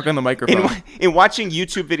only talk on the microphone. In watching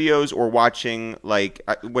YouTube videos or watching like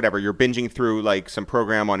whatever, you're binging through like some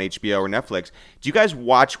program on HBO or Netflix. Do you guys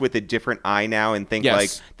watch with a different eye now and think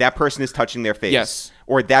like that person is touching their face? Yes.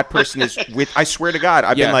 Or that person is with, I swear to God,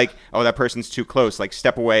 I've been like, oh, that person's too close. Like,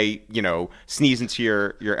 step away, sneeze into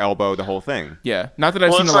your elbow, the whole thing. Yeah. Not that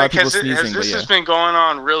I've seen a lot of people sneezing, this has been going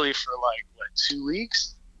on really for like, 2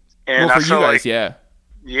 weeks? And well, for you guys, yeah.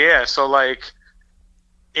 Yeah, so like,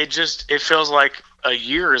 it feels like a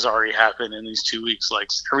year has already happened in these 2 weeks. Like,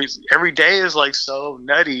 every day is like so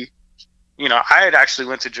nutty. I had actually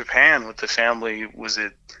went to Japan with the family, was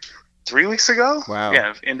it 3 weeks ago? Wow.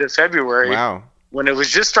 Yeah, end of February. Wow. When it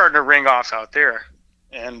was just starting to ring off out there.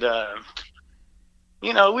 And,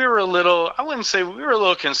 we were a little, I wouldn't say we were a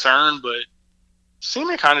little concerned, but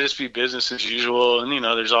seemed to kind of just be business as usual. And,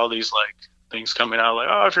 there's all these like things coming out like,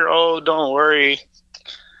 oh, if you're old, don't worry.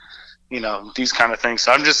 These kind of things.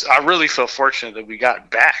 So I really feel fortunate that we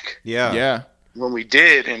got back. Yeah. Yeah. When we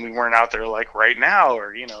did, and we weren't out there like right now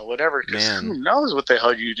or, whatever. Because who knows what the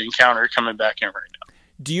hell you'd encounter coming back in right now.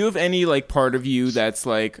 Do you have any like part of you that's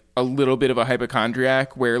like a little bit of a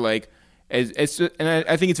hypochondriac where like and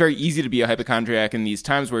I think it's very easy to be a hypochondriac in these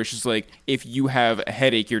times where it's just like if you have a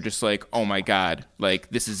headache you're just like, oh my God,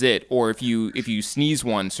 like this is it. Or if you sneeze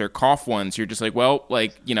once or cough once, you're just like, well,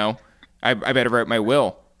 like, I better write my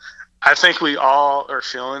will. I think we all are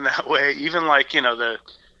feeling that way. Even like, I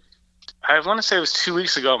want to say it was 2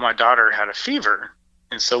 weeks ago my daughter had a fever.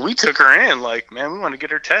 And so we took her in like, man, we want to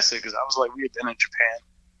get her tested because I was like, we had been in Japan.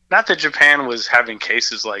 Not that Japan was having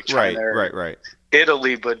cases like China or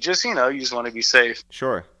Italy, but just, you just want to be safe.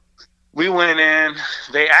 Sure. We went in.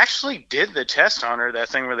 They actually did the test on her, that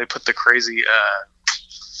thing where they put the crazy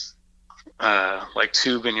like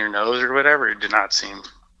tube in your nose or whatever. It did not seem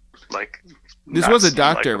like... This was a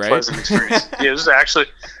doctor, like a right? Pleasant experience. Yeah, it was actually...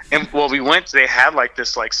 And, we went... They had like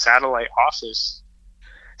this like satellite office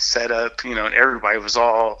set up, and everybody was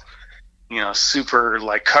all... super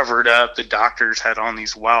like covered up. The doctors had on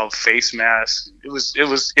these wild face masks.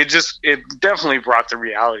 It definitely brought the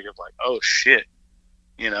reality of like, oh shit,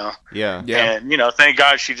 Yeah. And thank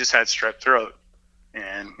God she just had strep throat,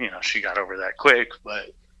 and she got over that quick.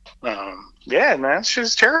 But yeah, man, it's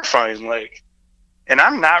just terrifying. Like, and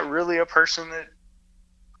I'm not really a person that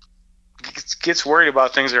gets worried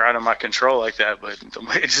about things that are out of my control like that, but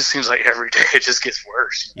it just seems like every day it just gets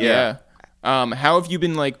worse. Yeah. How have you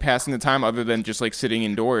been like passing the time other than just like sitting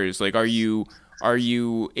indoors? Like, are you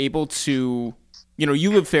able to,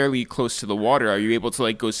 you live fairly close to the water. Are you able to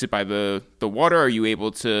like go sit by the water? Are you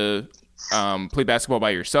able to play basketball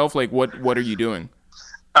by yourself? Like, what are you doing?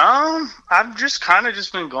 I've just kind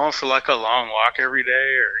of been going for like a long walk every day,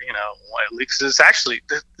 or at least it's actually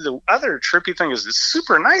the other trippy thing is it's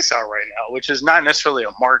super nice out right now, which is not necessarily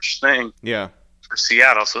a March thing. Yeah. For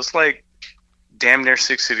Seattle, so it's like damn near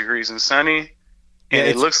 60 degrees and sunny, and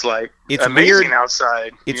it looks like it's amazing weird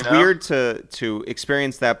outside. It's weird to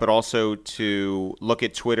experience that, but also to look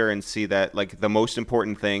at Twitter and see that like the most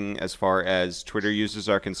important thing as far as Twitter users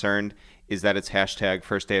are concerned is that it's hashtag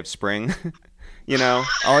first day of spring. Oh,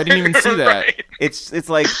 I didn't even see that. Right. It's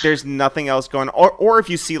like there's nothing else going on. Or if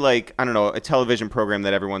you see like, I don't know, a television program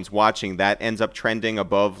that everyone's watching that ends up trending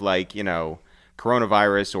above like,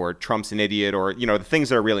 coronavirus or Trump's an idiot or, the things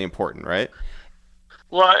that are really important, right?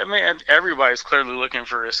 Well, I mean, everybody's clearly looking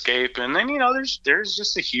for escape. And then, there's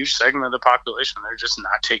just a huge segment of the population. They're just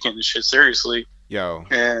not taking this shit seriously. Yo.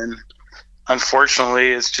 And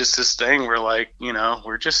unfortunately, it's just this thing where, like,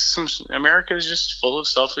 we're just America is just full of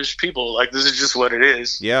selfish people. Like, this is just what it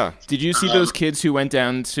is. Yeah. Did you see those kids who went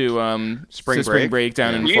down to spring break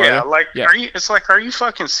down in Florida? Yeah, are you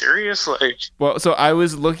fucking serious? Like, well, so I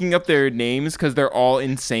was looking up their names because they're all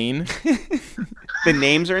insane. The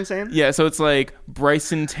names are insane? Yeah, so it's like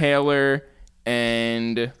Bryson Taylor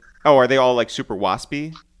and... Oh, are they all like super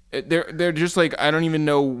waspy? They're just like, I don't even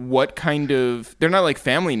know what kind of... They're not like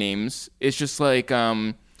family names. It's just like...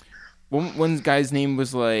 one guy's name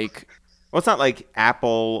was like... Well, it's not like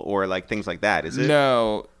Apple or like things like that, is it?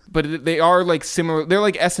 No, but they are like similar... They're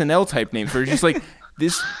like SNL type names. They're just like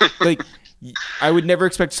this... Like, I would never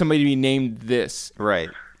expect somebody to be named this.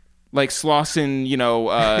 Right. Like Slauson,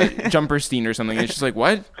 Jumperstein or something. It's just like,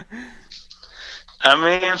 what?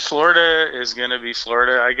 I mean, Florida is going to be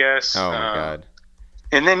Florida, I guess. Oh, my God.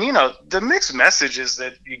 And then, the mixed messages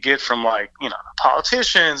that you get from, like,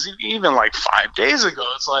 politicians, even like 5 days ago,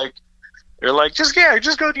 it's like, they're like, just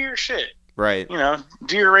go do your shit. Right.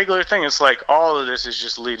 Do your regular thing. It's like all of this is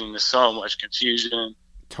just leading to so much confusion.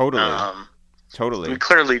 Totally. Totally. We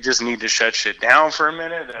clearly just need to shut shit down for a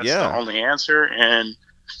minute. That's the only answer. And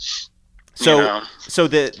so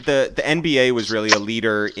the NBA was really a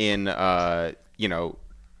leader in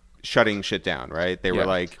shutting shit down, right? They were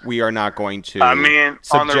like, we are not going to. I mean,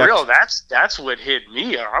 on the real, that's what hit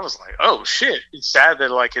me. I was like, oh shit. It's sad that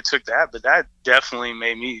like it took that, but that definitely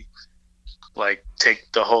made me like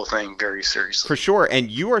take the whole thing very seriously. For sure.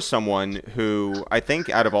 And you are someone who I think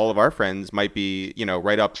out of all of our friends might be,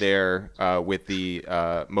 right up there with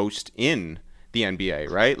the most in the NBA,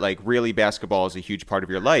 right? Like really basketball is a huge part of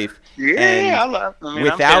your life. Yeah,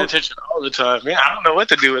 I'm paying attention all the time. Man, I don't know what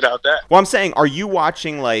to do without that. Well, I'm saying, are you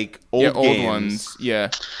watching like old games? Ones? Yeah.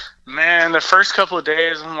 Man, the first couple of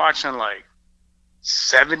days I'm watching like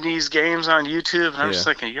 70s games on YouTube, and I'm just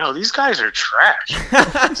thinking, yo, these guys are trash.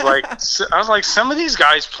 It's like, I was like, some of these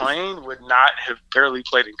guys playing would not have barely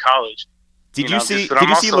played in college. Did you see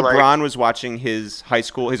LeBron was watching his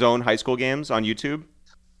own high school games on YouTube?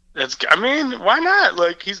 Why not?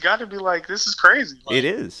 Like, he's got to be like, this is crazy. Like, it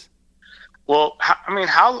is. Well,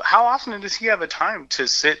 how often does he have a time to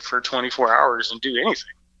sit for 24 hours and do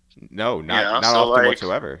anything? No, not often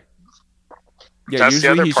whatsoever. Yeah,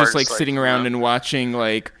 usually he's just like sitting around and watching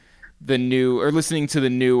like the new or listening to the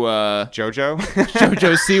new JoJo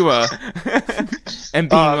Siwa and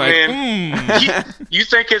being you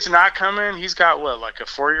think it's not coming? He's got what, like a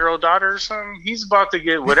 4-year-old daughter or something? He's about to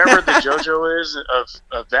get whatever the JoJo is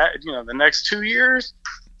of that, the next 2 years.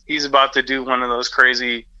 He's about to do one of those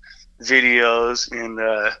crazy videos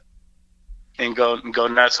and go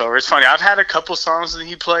nuts over. It's funny. I've had a couple songs that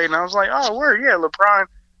he played and I was like, oh, word, yeah, LeBron.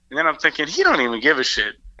 And then I'm thinking, he don't even give a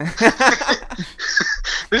shit.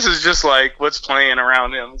 This is just like what's playing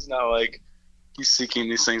around him. It's not like he's seeking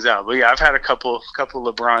these things out. But yeah, I've had a couple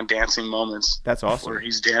LeBron dancing moments. That's awesome. Where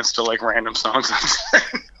he's danced to like random songs.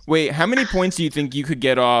 Wait, how many points do you think you could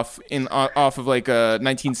get off of like a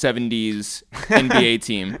 1970s NBA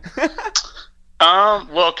team?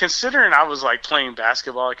 Well, considering I was like playing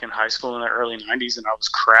basketball like in high school in the early 90s and I was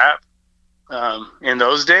crap. In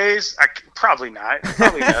those days, probably not.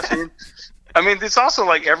 Probably nothing. I mean, it's also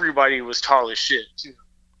like everybody was tall as shit too.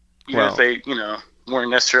 Even if they,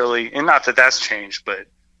 weren't necessarily, and not that that's changed, but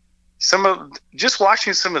just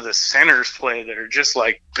watching some of the centers play that are just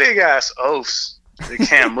like big ass oafs that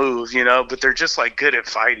can't move, but they're just like good at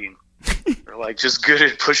fighting. They're like just good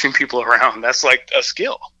at pushing people around. That's like a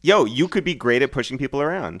skill. Yo, you could be great at pushing people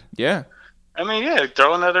around. Yeah. I mean, if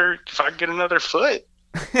I get another foot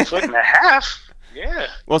and a half. Yeah.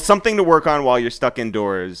 Well, something to work on while you're stuck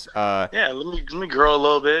indoors. Let me grow a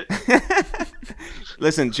little bit.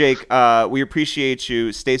 Listen, Jake, we appreciate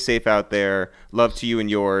you. Stay safe out there. Love to you and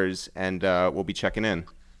yours, and we'll be checking in.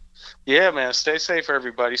 Yeah, man. Stay safe,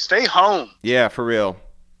 everybody. Stay home. Yeah, for real.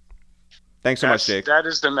 Thanks so much, Jake. That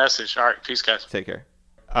is the message. All right, peace, guys. Take care.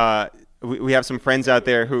 We have some friends out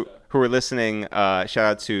there who are listening. Shout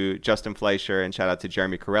out to Justin Fleischer and shout out to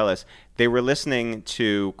Jeremy Corellis. They were listening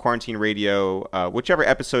to Quarantine Radio, whichever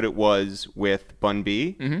episode it was with Bun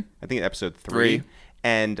B. Mm-hmm. I think episode 3.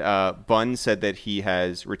 And Bun said that he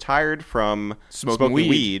has retired from smoking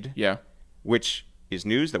weed. Yeah. Which is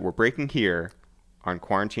news that we're breaking here on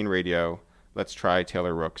Quarantine Radio. Let's try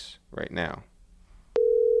Taylor Rooks right now.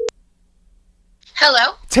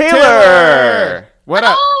 Hello. Taylor! What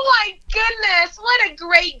up? Oh my goodness, what a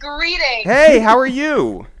great greeting. Hey, how are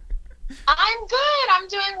you? I'm good. I'm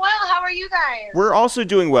doing well. How are you guys? We're also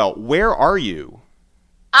doing well. Where are you?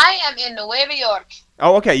 I am in Nueva York.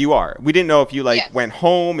 Oh, okay, you are. We didn't know if you Yes. went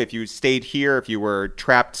home, if you stayed here, if you were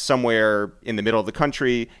trapped somewhere in the middle of the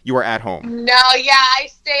country. You were at home. No, yeah, I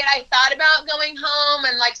stayed. I thought about going home,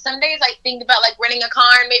 and like some days I think about like renting a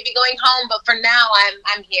car and maybe going home, but for now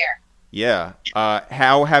I'm here. Yeah.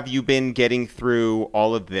 How have you been getting through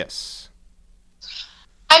all of this?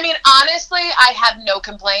 I mean, honestly, I have no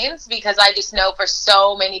complaints because I just know for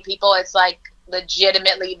so many people it's like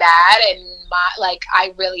legitimately bad, and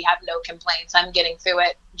I really have no complaints. I'm getting through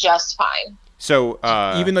it just fine. So,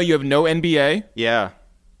 even though you have no NBA? Yeah.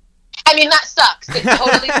 I mean, that sucks. It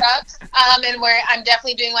totally sucks. And I'm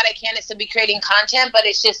definitely doing what I can to still be creating content, but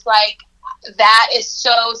it's just like, that is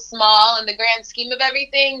so small in the grand scheme of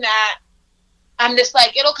everything that I'm just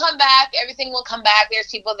like, it'll come back. Everything will come back. There's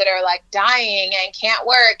people that are like dying and can't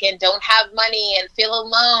work and don't have money and feel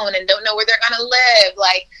alone and don't know where they're going to live.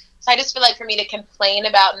 Like, so I just feel like for me to complain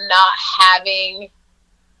about not having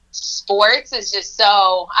sports is just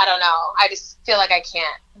so, I don't know. I just feel like I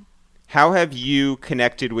can't. How have you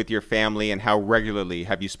connected with your family and how regularly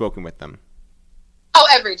have you spoken with them? Oh,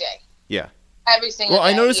 every day. Yeah. Every single day. Well,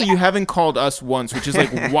 I noticed that you haven't called us once, which is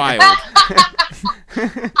like wild.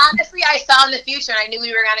 Honestly, I saw in the future and I knew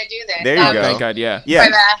we were going to do this. There you go. Thank God, yeah. Yeah.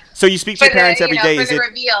 So you speak to your parents every day. For the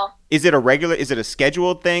reveal. Is it a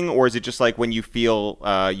scheduled thing, or is it just like when you feel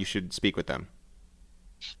you should speak with them?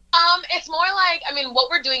 It's more like, I mean,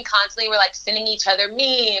 what we're doing constantly, we're like sending each other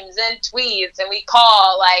memes and tweets, and we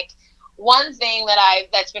call. Like, one thing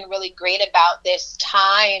that's been really great about this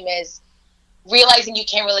time is realizing you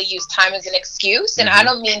can't really use time as an excuse. And I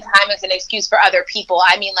don't mean time as an excuse for other people.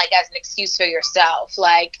 I mean like as an excuse for yourself.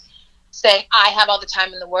 Like saying, I have all the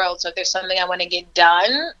time in the world, so if there's something I want to get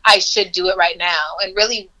done, I should do it right now. And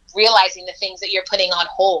really realizing the things that you're putting on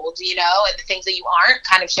hold, and the things that you aren't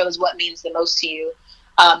kind of shows what means the most to you,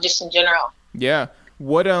 just in general. Yeah.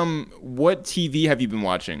 What TV have you been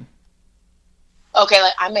watching? Okay,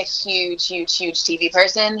 like I'm a huge TV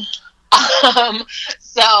person.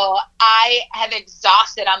 So I have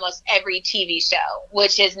exhausted almost every TV show,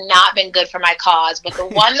 which has not been good for my cause. But the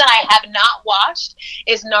one that I have not watched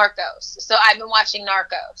is Narcos. So I've been watching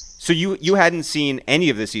Narcos. So you hadn't seen any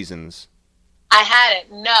of the seasons? I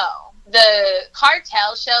hadn't, no. The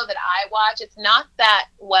cartel show that I watch, it's not that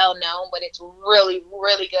well known, but it's really,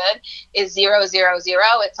 really good, is 000.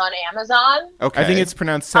 It's on Amazon. Okay. I think it's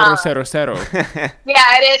pronounced 000. Yeah,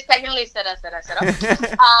 it is technically 000.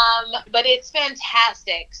 But it's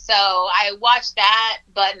fantastic. So I watched that,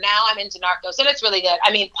 but now I'm into Narcos, and it's really good.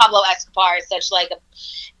 I mean, Pablo Escobar is such like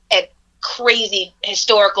a crazy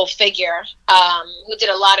historical figure who did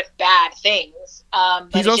a lot of bad things.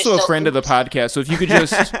 He's also a friend of the podcast, so if you could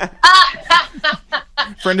just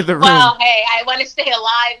friend of the room. Well, hey, I want to stay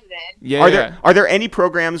alive then. Yeah. Are there any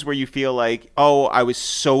programs where you feel like, oh, I was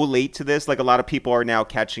so late to this? Like a lot of people are now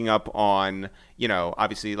catching up on,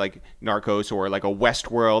 obviously like Narcos or like a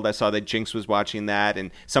Westworld. I saw that Jinx was watching that,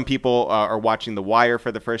 and some people are watching The Wire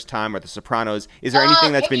for the first time or The Sopranos. Is there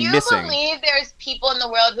anything that's been missing? Can you believe there's people in the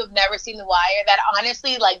world who've never seen The Wire? That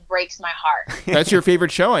honestly like breaks my heart. That's your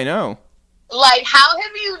favorite show, I know. Like, how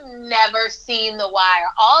have you never seen The Wire?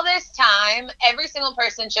 All this time, every single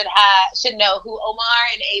person should know who Omar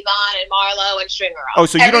and Avon and Marlo and Stringer are. Oh,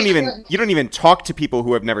 so you don't even talk to people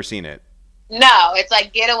who have never seen it. No, it's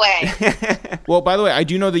like, get away. Well, by the way, I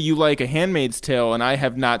do know that you like A Handmaid's Tale, and I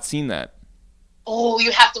have not seen that. Oh,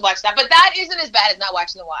 you have to watch that. But that isn't as bad as not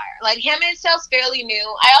watching The Wire. Like, Handmaid's Tale is fairly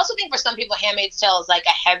new. I also think for some people, Handmaid's Tale is like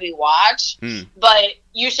a heavy watch. But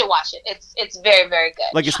you should watch it. It's very, very good.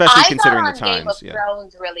 Like, especially considering the times. I got on Game of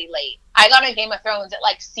Thrones really late. I got on Game of Thrones at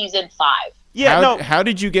like season 5. Yeah, How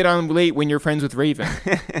did you get on late when you're friends with Raven?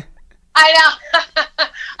 I know.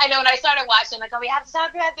 I know. When I started watching, I'm like, oh, we have to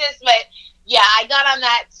talk about this. But yeah, I got on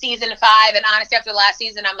that season 5. And honestly, after the last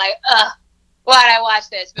season, I'm like, ugh, why'd I watch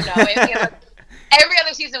this? But no, every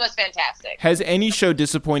other season was fantastic. Has any show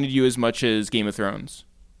disappointed you as much as Game of Thrones?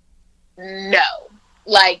 No.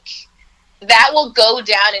 Like, that will go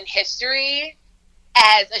down in history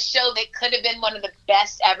as a show that could have been one of the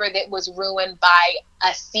best ever that was ruined by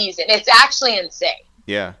a season. It's actually insane.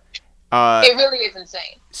 Yeah. It really is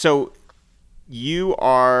insane. So you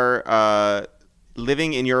are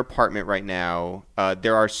living in your apartment right now.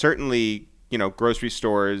 There are certainly, grocery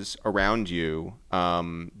stores around you.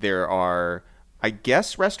 There are, I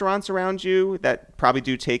guess, restaurants around you that probably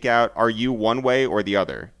do takeout. Are you one way or the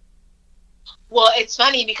other? Well, it's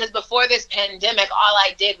funny because before this pandemic, all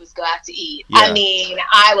I did was go out to eat. Yeah. I mean,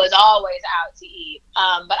 I was always out to eat.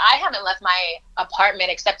 But I haven't left my apartment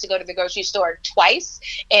except to go to the grocery store twice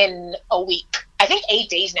in a week. I think 8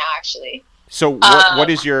 days now, actually. So what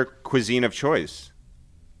is your cuisine of choice?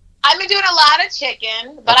 I've been doing a lot of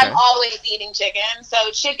chicken, but Okay. I'm always eating chicken. So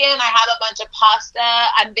chicken, I have a bunch of pasta.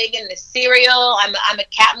 I'm big into cereal. I'm a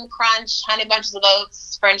Captain Crunch, Honey Bunches of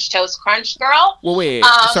Oats, French Toast Crunch girl. Well, wait.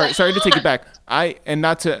 Sorry to take it back. I'm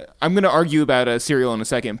going to argue about cereal in a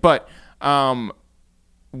second, but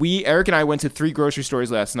Eric and I went to 3 grocery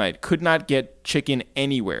stores last night. Could not get chicken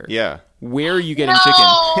anywhere. Yeah. Where are you getting chicken?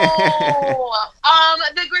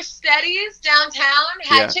 The Gristetti's downtown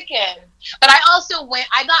had chicken, but I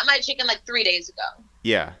got my chicken like 3 days ago.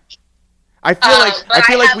 Yeah. I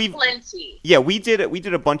feel like we've plenty. Yeah, we did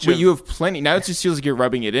a bunch of. Wait, you have plenty. Now it just feels like you're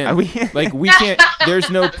rubbing it in. Like we can't. There's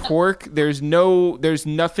no pork. There's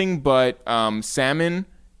nothing but salmon,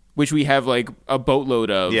 which we have like a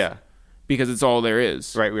boatload of. Yeah. Because it's all there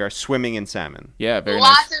is. Right, we are swimming in salmon. Yeah, very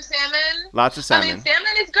Lots nice. of salmon. Lots of salmon. I mean,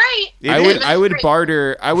 salmon is great. I would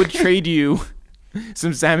barter. I would trade you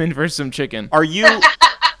some salmon for some chicken. Are you a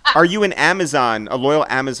loyal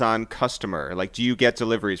Amazon customer? Like, do you get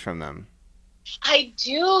deliveries from them? I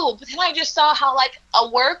do, but then I just saw how like a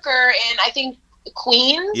worker in, I think,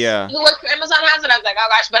 Queens, who works for Amazon has it. I was like, oh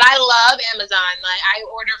gosh, but I love Amazon. Like, I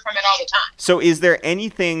order from it all the time. So is there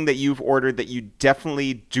anything that you've ordered that you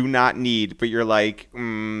definitely do not need, but you're like,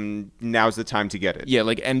 now's the time to get it? Yeah,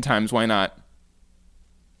 like end times, why not?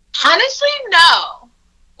 Honestly, no.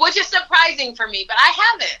 Which is surprising for me, but I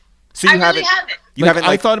haven't. So you haven't.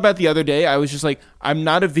 I thought about the other day, I was just like, I'm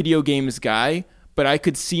not a video games guy, but I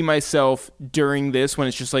could see myself during this when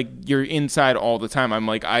it's just like you're inside all the time. I'm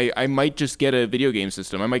like, I might just get a video game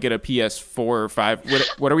system. I might get a PS4 or 5.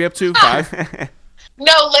 What are we up to? 5?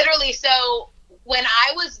 No, literally. So when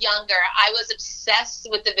I was younger, I was obsessed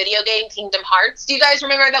with the video game Kingdom Hearts. Do you guys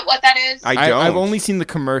remember what that is? I don't. I've only seen the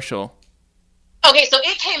commercial. Okay, so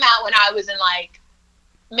it came out when I was in like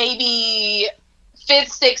maybe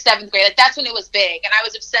 5th, 6th, 7th grade. Like, that's when it was big, and I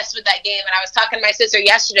was obsessed with that game. And I was talking to my sister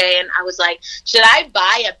yesterday, and I was like, should I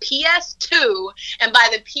buy a PS2 and buy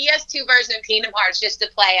the PS2 version of Kingdom Hearts just to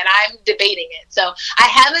play? And I'm debating it. So I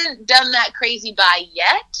haven't done that crazy buy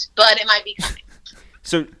yet, but it might be coming.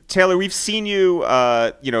 So Taylor, we've seen you,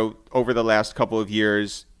 over the last couple of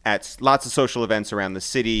years at lots of social events around the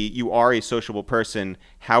city. You are a sociable person.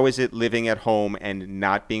 How is it living at home and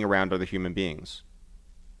not being around other human beings?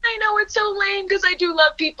 I know it's so lame because I do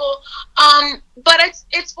love people, but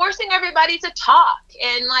it's forcing everybody to talk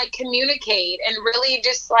and like communicate and really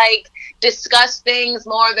just like discuss things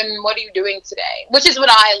more than what are you doing today, which is what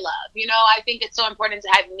I love. I think it's so important to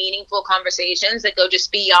have meaningful conversations that go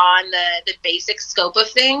just beyond the basic scope of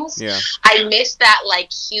things. Yeah. I miss that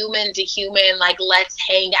like human to human, like let's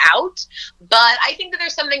hang out, but I think that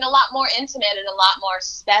there's something a lot more intimate and a lot more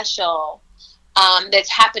special that's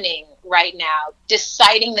happening right now,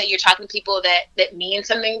 deciding that you're talking to people that mean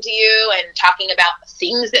something to you and talking about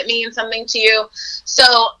things that mean something to you. So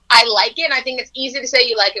I like it, and I think it's easy to say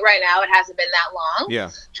you like it right now. It hasn't been that long. Yeah.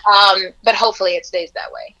 But hopefully it stays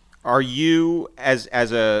that way. Are you, as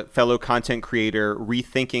a fellow content creator,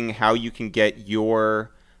 rethinking how you can get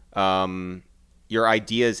your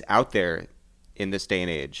ideas out there in this day and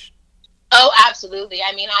age? Oh, absolutely.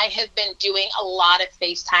 I mean, I have been doing a lot of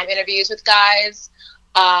FaceTime interviews with guys.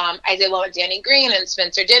 I did one with Danny Green and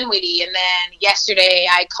Spencer Dinwiddie, and then yesterday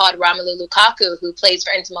I called Romelu Lukaku, who plays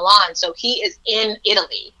for Inter Milan, so he is in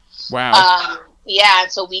Italy. Wow. Yeah,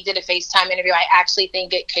 so we did a FaceTime interview. I actually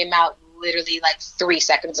think it came out literally like 3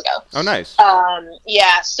 seconds ago. Oh, nice.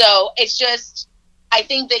 Yeah, so it's just, I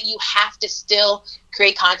think that you have to still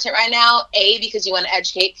create content right now, because you want to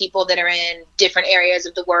educate people that are in different areas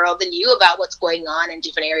of the world than you about what's going on in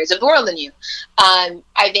different areas of the world than you.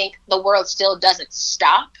 I think the world still doesn't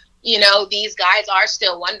stop. You know, these guys are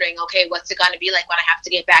still wondering, okay, what's it going to be like when I have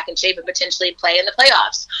to get back in shape and potentially play in the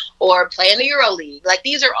playoffs or play in the EuroLeague? Like,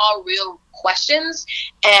 these are all real questions,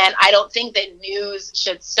 and I don't think that news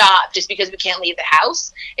should stop just because we can't leave the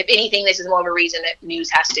house. If anything, this is more of a reason that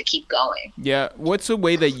news has to keep going. Yeah. What's a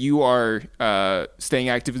way that you are staying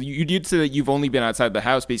active? You did say that you've only been outside the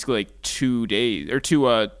house basically like 2 days or two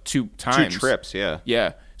times. 2 trips, yeah.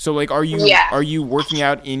 Yeah. So, like, are you working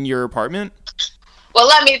out in your apartment? Well,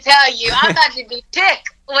 let me tell you, I'm about to be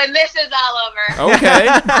ticked when this is all over. Okay.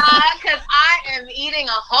 Because I am eating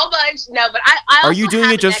a whole bunch. No, but I also are you doing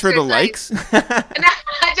it just for the likes? No,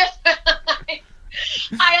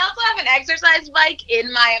 I also have an exercise bike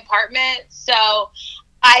in my apartment, so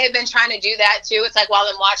I have been trying to do that too. It's like while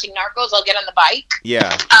I'm watching Narcos, I'll get on the bike.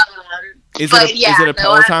 Yeah. Is it a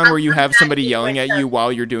Peloton where you have somebody yelling at you while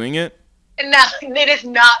you're doing it? No, it is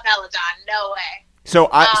not Peloton. No way.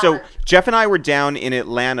 So Jeff and I were down in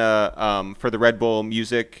Atlanta for the Red Bull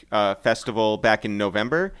Music Festival back in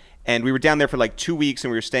November, and we were down there for like 2 weeks,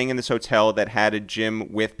 and we were staying in this hotel that had a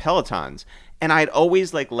gym with Pelotons. And I'd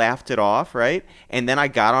always like laughed it off, right? And then I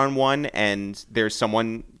got on one, and there's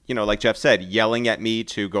someone, you know, like Jeff said, yelling at me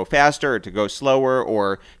to go faster or to go slower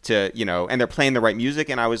or to, you know, and they're playing the right music.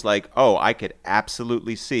 And I was like, oh, I could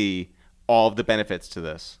absolutely see all of the benefits to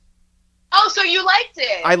this. Oh, so you liked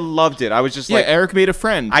it? I loved it. I was just like... Yeah, Eric made a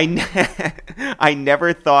friend. I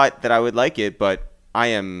never thought that I would like it, but I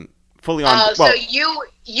am fully on... Oh, so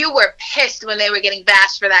you were pissed when they were getting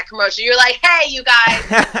bashed for that commercial. You're like, hey, you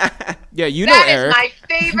guys. Yeah, you know Eric. That is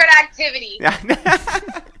my favorite activity.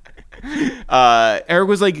 Eric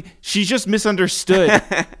was like, she's just misunderstood.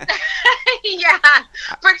 Yeah,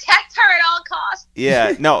 protect her at all costs.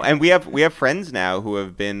 Yeah, no, and we have friends now who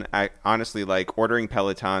have been honestly like ordering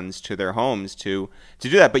Pelotons to their homes to do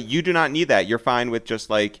that. But you do not need that. You're fine with just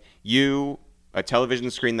like a television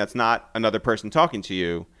screen that's not another person talking to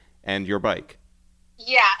you, and your bike.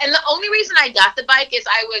 Yeah, and the only reason I got the bike is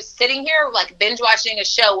I was sitting here like binge watching a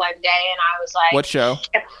show one day, and I was like, what show?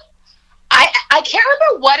 I can't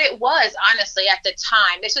remember what it was, honestly, at the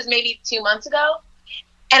time. This was maybe 2 months ago.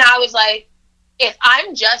 And I was like, if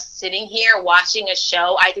I'm just sitting here watching a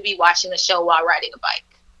show, I could be watching the show while riding a bike.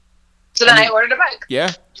 So then I ordered a bike.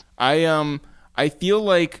 Yeah. I feel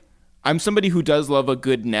like I'm somebody who does love a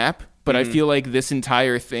good nap, but I feel like this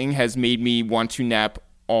entire thing has made me want to nap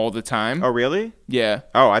all the time. Oh, really? Yeah.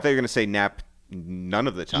 Oh, I thought you were going to say nap none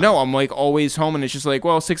of the time. No, I'm like always home, and it's just like,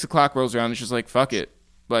 well, 6 o'clock rolls around. It's just like, fuck it.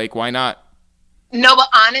 Like, why not? No, but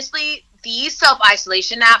honestly, these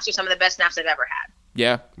self-isolation naps are some of the best naps I've ever had.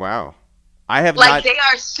 Yeah. Wow. I have like, they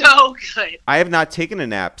are so good. I have not taken a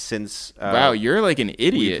nap since... wow, you're like an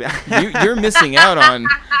idiot. You're missing out on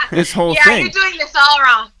this whole thing. Yeah, you're doing this all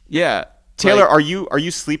wrong. Yeah. Taylor, are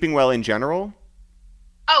you sleeping well in general?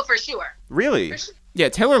 Oh, for sure. Really? For sure. Yeah,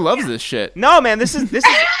 Taylor loves this shit. No, man, this is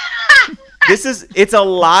it's a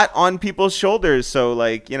lot on people's shoulders, so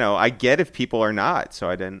like, you know, I get if people are not, so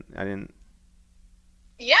I didn't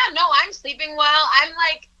Yeah, no, I'm sleeping well.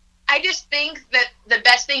 I just think that the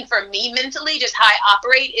best thing for me mentally, just how I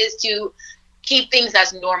operate, is to keep things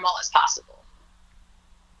as normal as possible.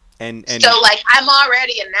 And so, like, I'm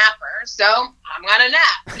already a napper, so I'm gonna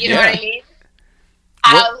nap. You know what I mean?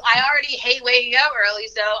 I already hate waking up early,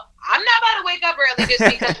 so I'm not about to wake up early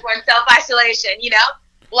just because we're in self-isolation, you know?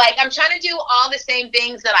 Like, I'm trying to do all the same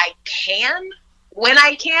things that I can when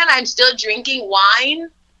I can. I'm still drinking wine.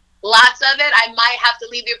 Lots of it. I might have to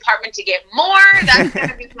leave the apartment to get more. That's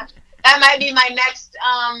gonna be that might be my next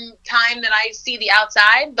time that I see the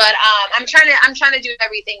outside. But I'm trying to do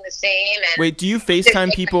everything the same. And wait, do you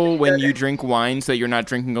FaceTime people when you drink wine so that you're not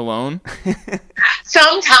drinking alone?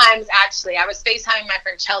 Sometimes, actually. I was FaceTiming my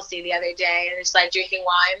friend Chelsea the other day and just like drinking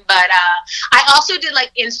wine. But I also did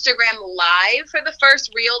like Instagram Live for the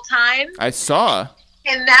first real time. I saw.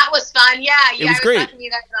 And that was fun. Yeah, it was great. Talking to you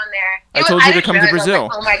guys on there. I told you to come to Brazil.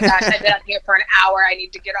 Like, oh my gosh, I've been up here for an hour. I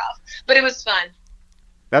need to get off. But it was fun.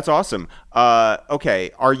 That's awesome. Okay,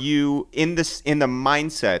 are you in the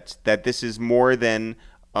mindset that this is more than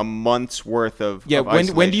a month's worth of when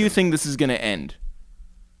isolation? When do you think this is going to end?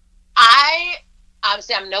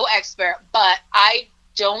 Obviously I'm no expert, but I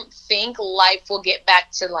don't think life will get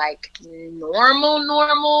back to like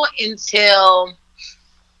normal until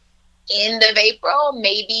end of April,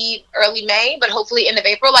 maybe early May, but hopefully end of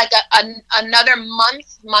April, like another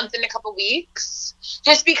month and a couple weeks,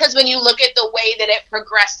 just because when you look at the way that it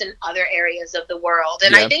progressed in other areas of the world.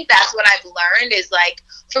 And I think that's what I've learned is like,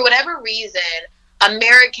 for whatever reason,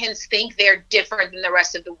 Americans think they're different than the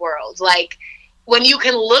rest of the world. Like, when you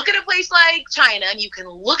can look at a place like China and you can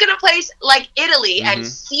look at a place like Italy and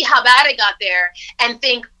see how bad it got there and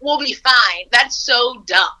think, we'll be fine. That's so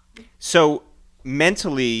dumb. So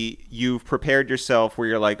mentally, you've prepared yourself where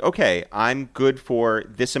you're like, okay, I'm good for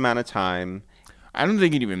this amount of time. I don't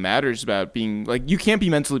think it even matters about being, like, you can't be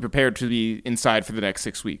mentally prepared to be inside for the next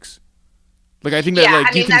 6 weeks. Like, I think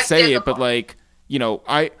that, you can say difficult. It, but, like, you know,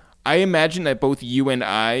 I imagine that both you and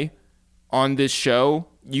I on this show,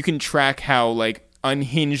 you can track how, like,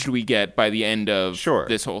 unhinged we get by the end of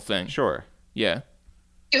this whole thing. Sure. Yeah.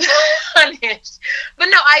 Unhinged. But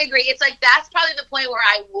no, I agree. It's like, that's probably the point where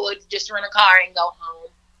I would just rent a car and go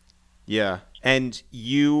home. Yeah. And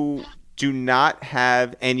you do not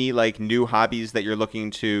have any, like, new hobbies that you're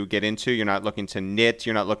looking to get into? You're not looking to knit?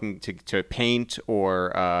 You're not looking to paint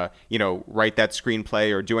or, write that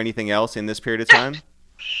screenplay or do anything else in this period of time?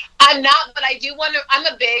 I'm not, but I do want to. I'm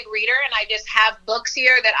a big reader, and I just have books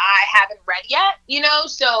here that I haven't read yet,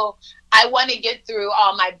 so I want to get through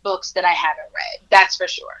all my books that I haven't read. That's for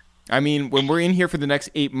sure. I mean, when we're in here for the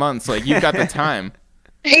next 8 months, like, you've got the time.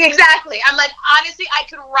 Exactly. I'm like, honestly, I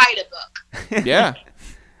could write a book. Yeah.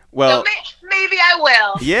 Well, so maybe I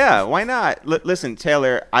will. Yeah, why not? Listen,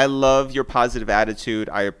 Taylor, I love your positive attitude.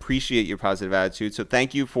 I appreciate your positive attitude. So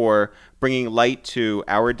thank you for bringing light to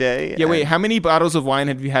our day. Yeah, wait, how many bottles of wine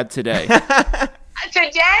have you had today?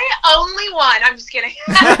 Today, only one. I'm just kidding.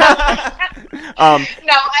 No,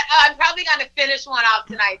 I'm probably going to finish one off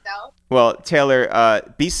tonight, though. Well, Taylor,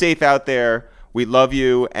 be safe out there. We love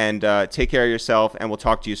you, and take care of yourself, and we'll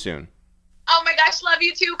talk to you soon. Oh my gosh, love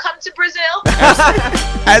you too. Come to Brazil.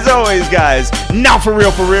 As always, guys, now for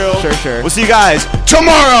real. Sure. We'll see you guys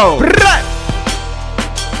tomorrow.